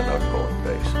on an ongoing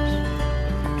basis.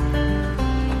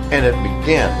 And it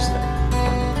begins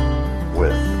then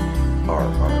with our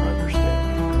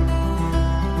understanding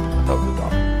of the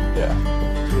doctrine. Yeah,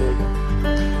 it's really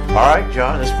good. All right,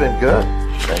 John, it's been good.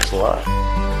 Thanks a lot.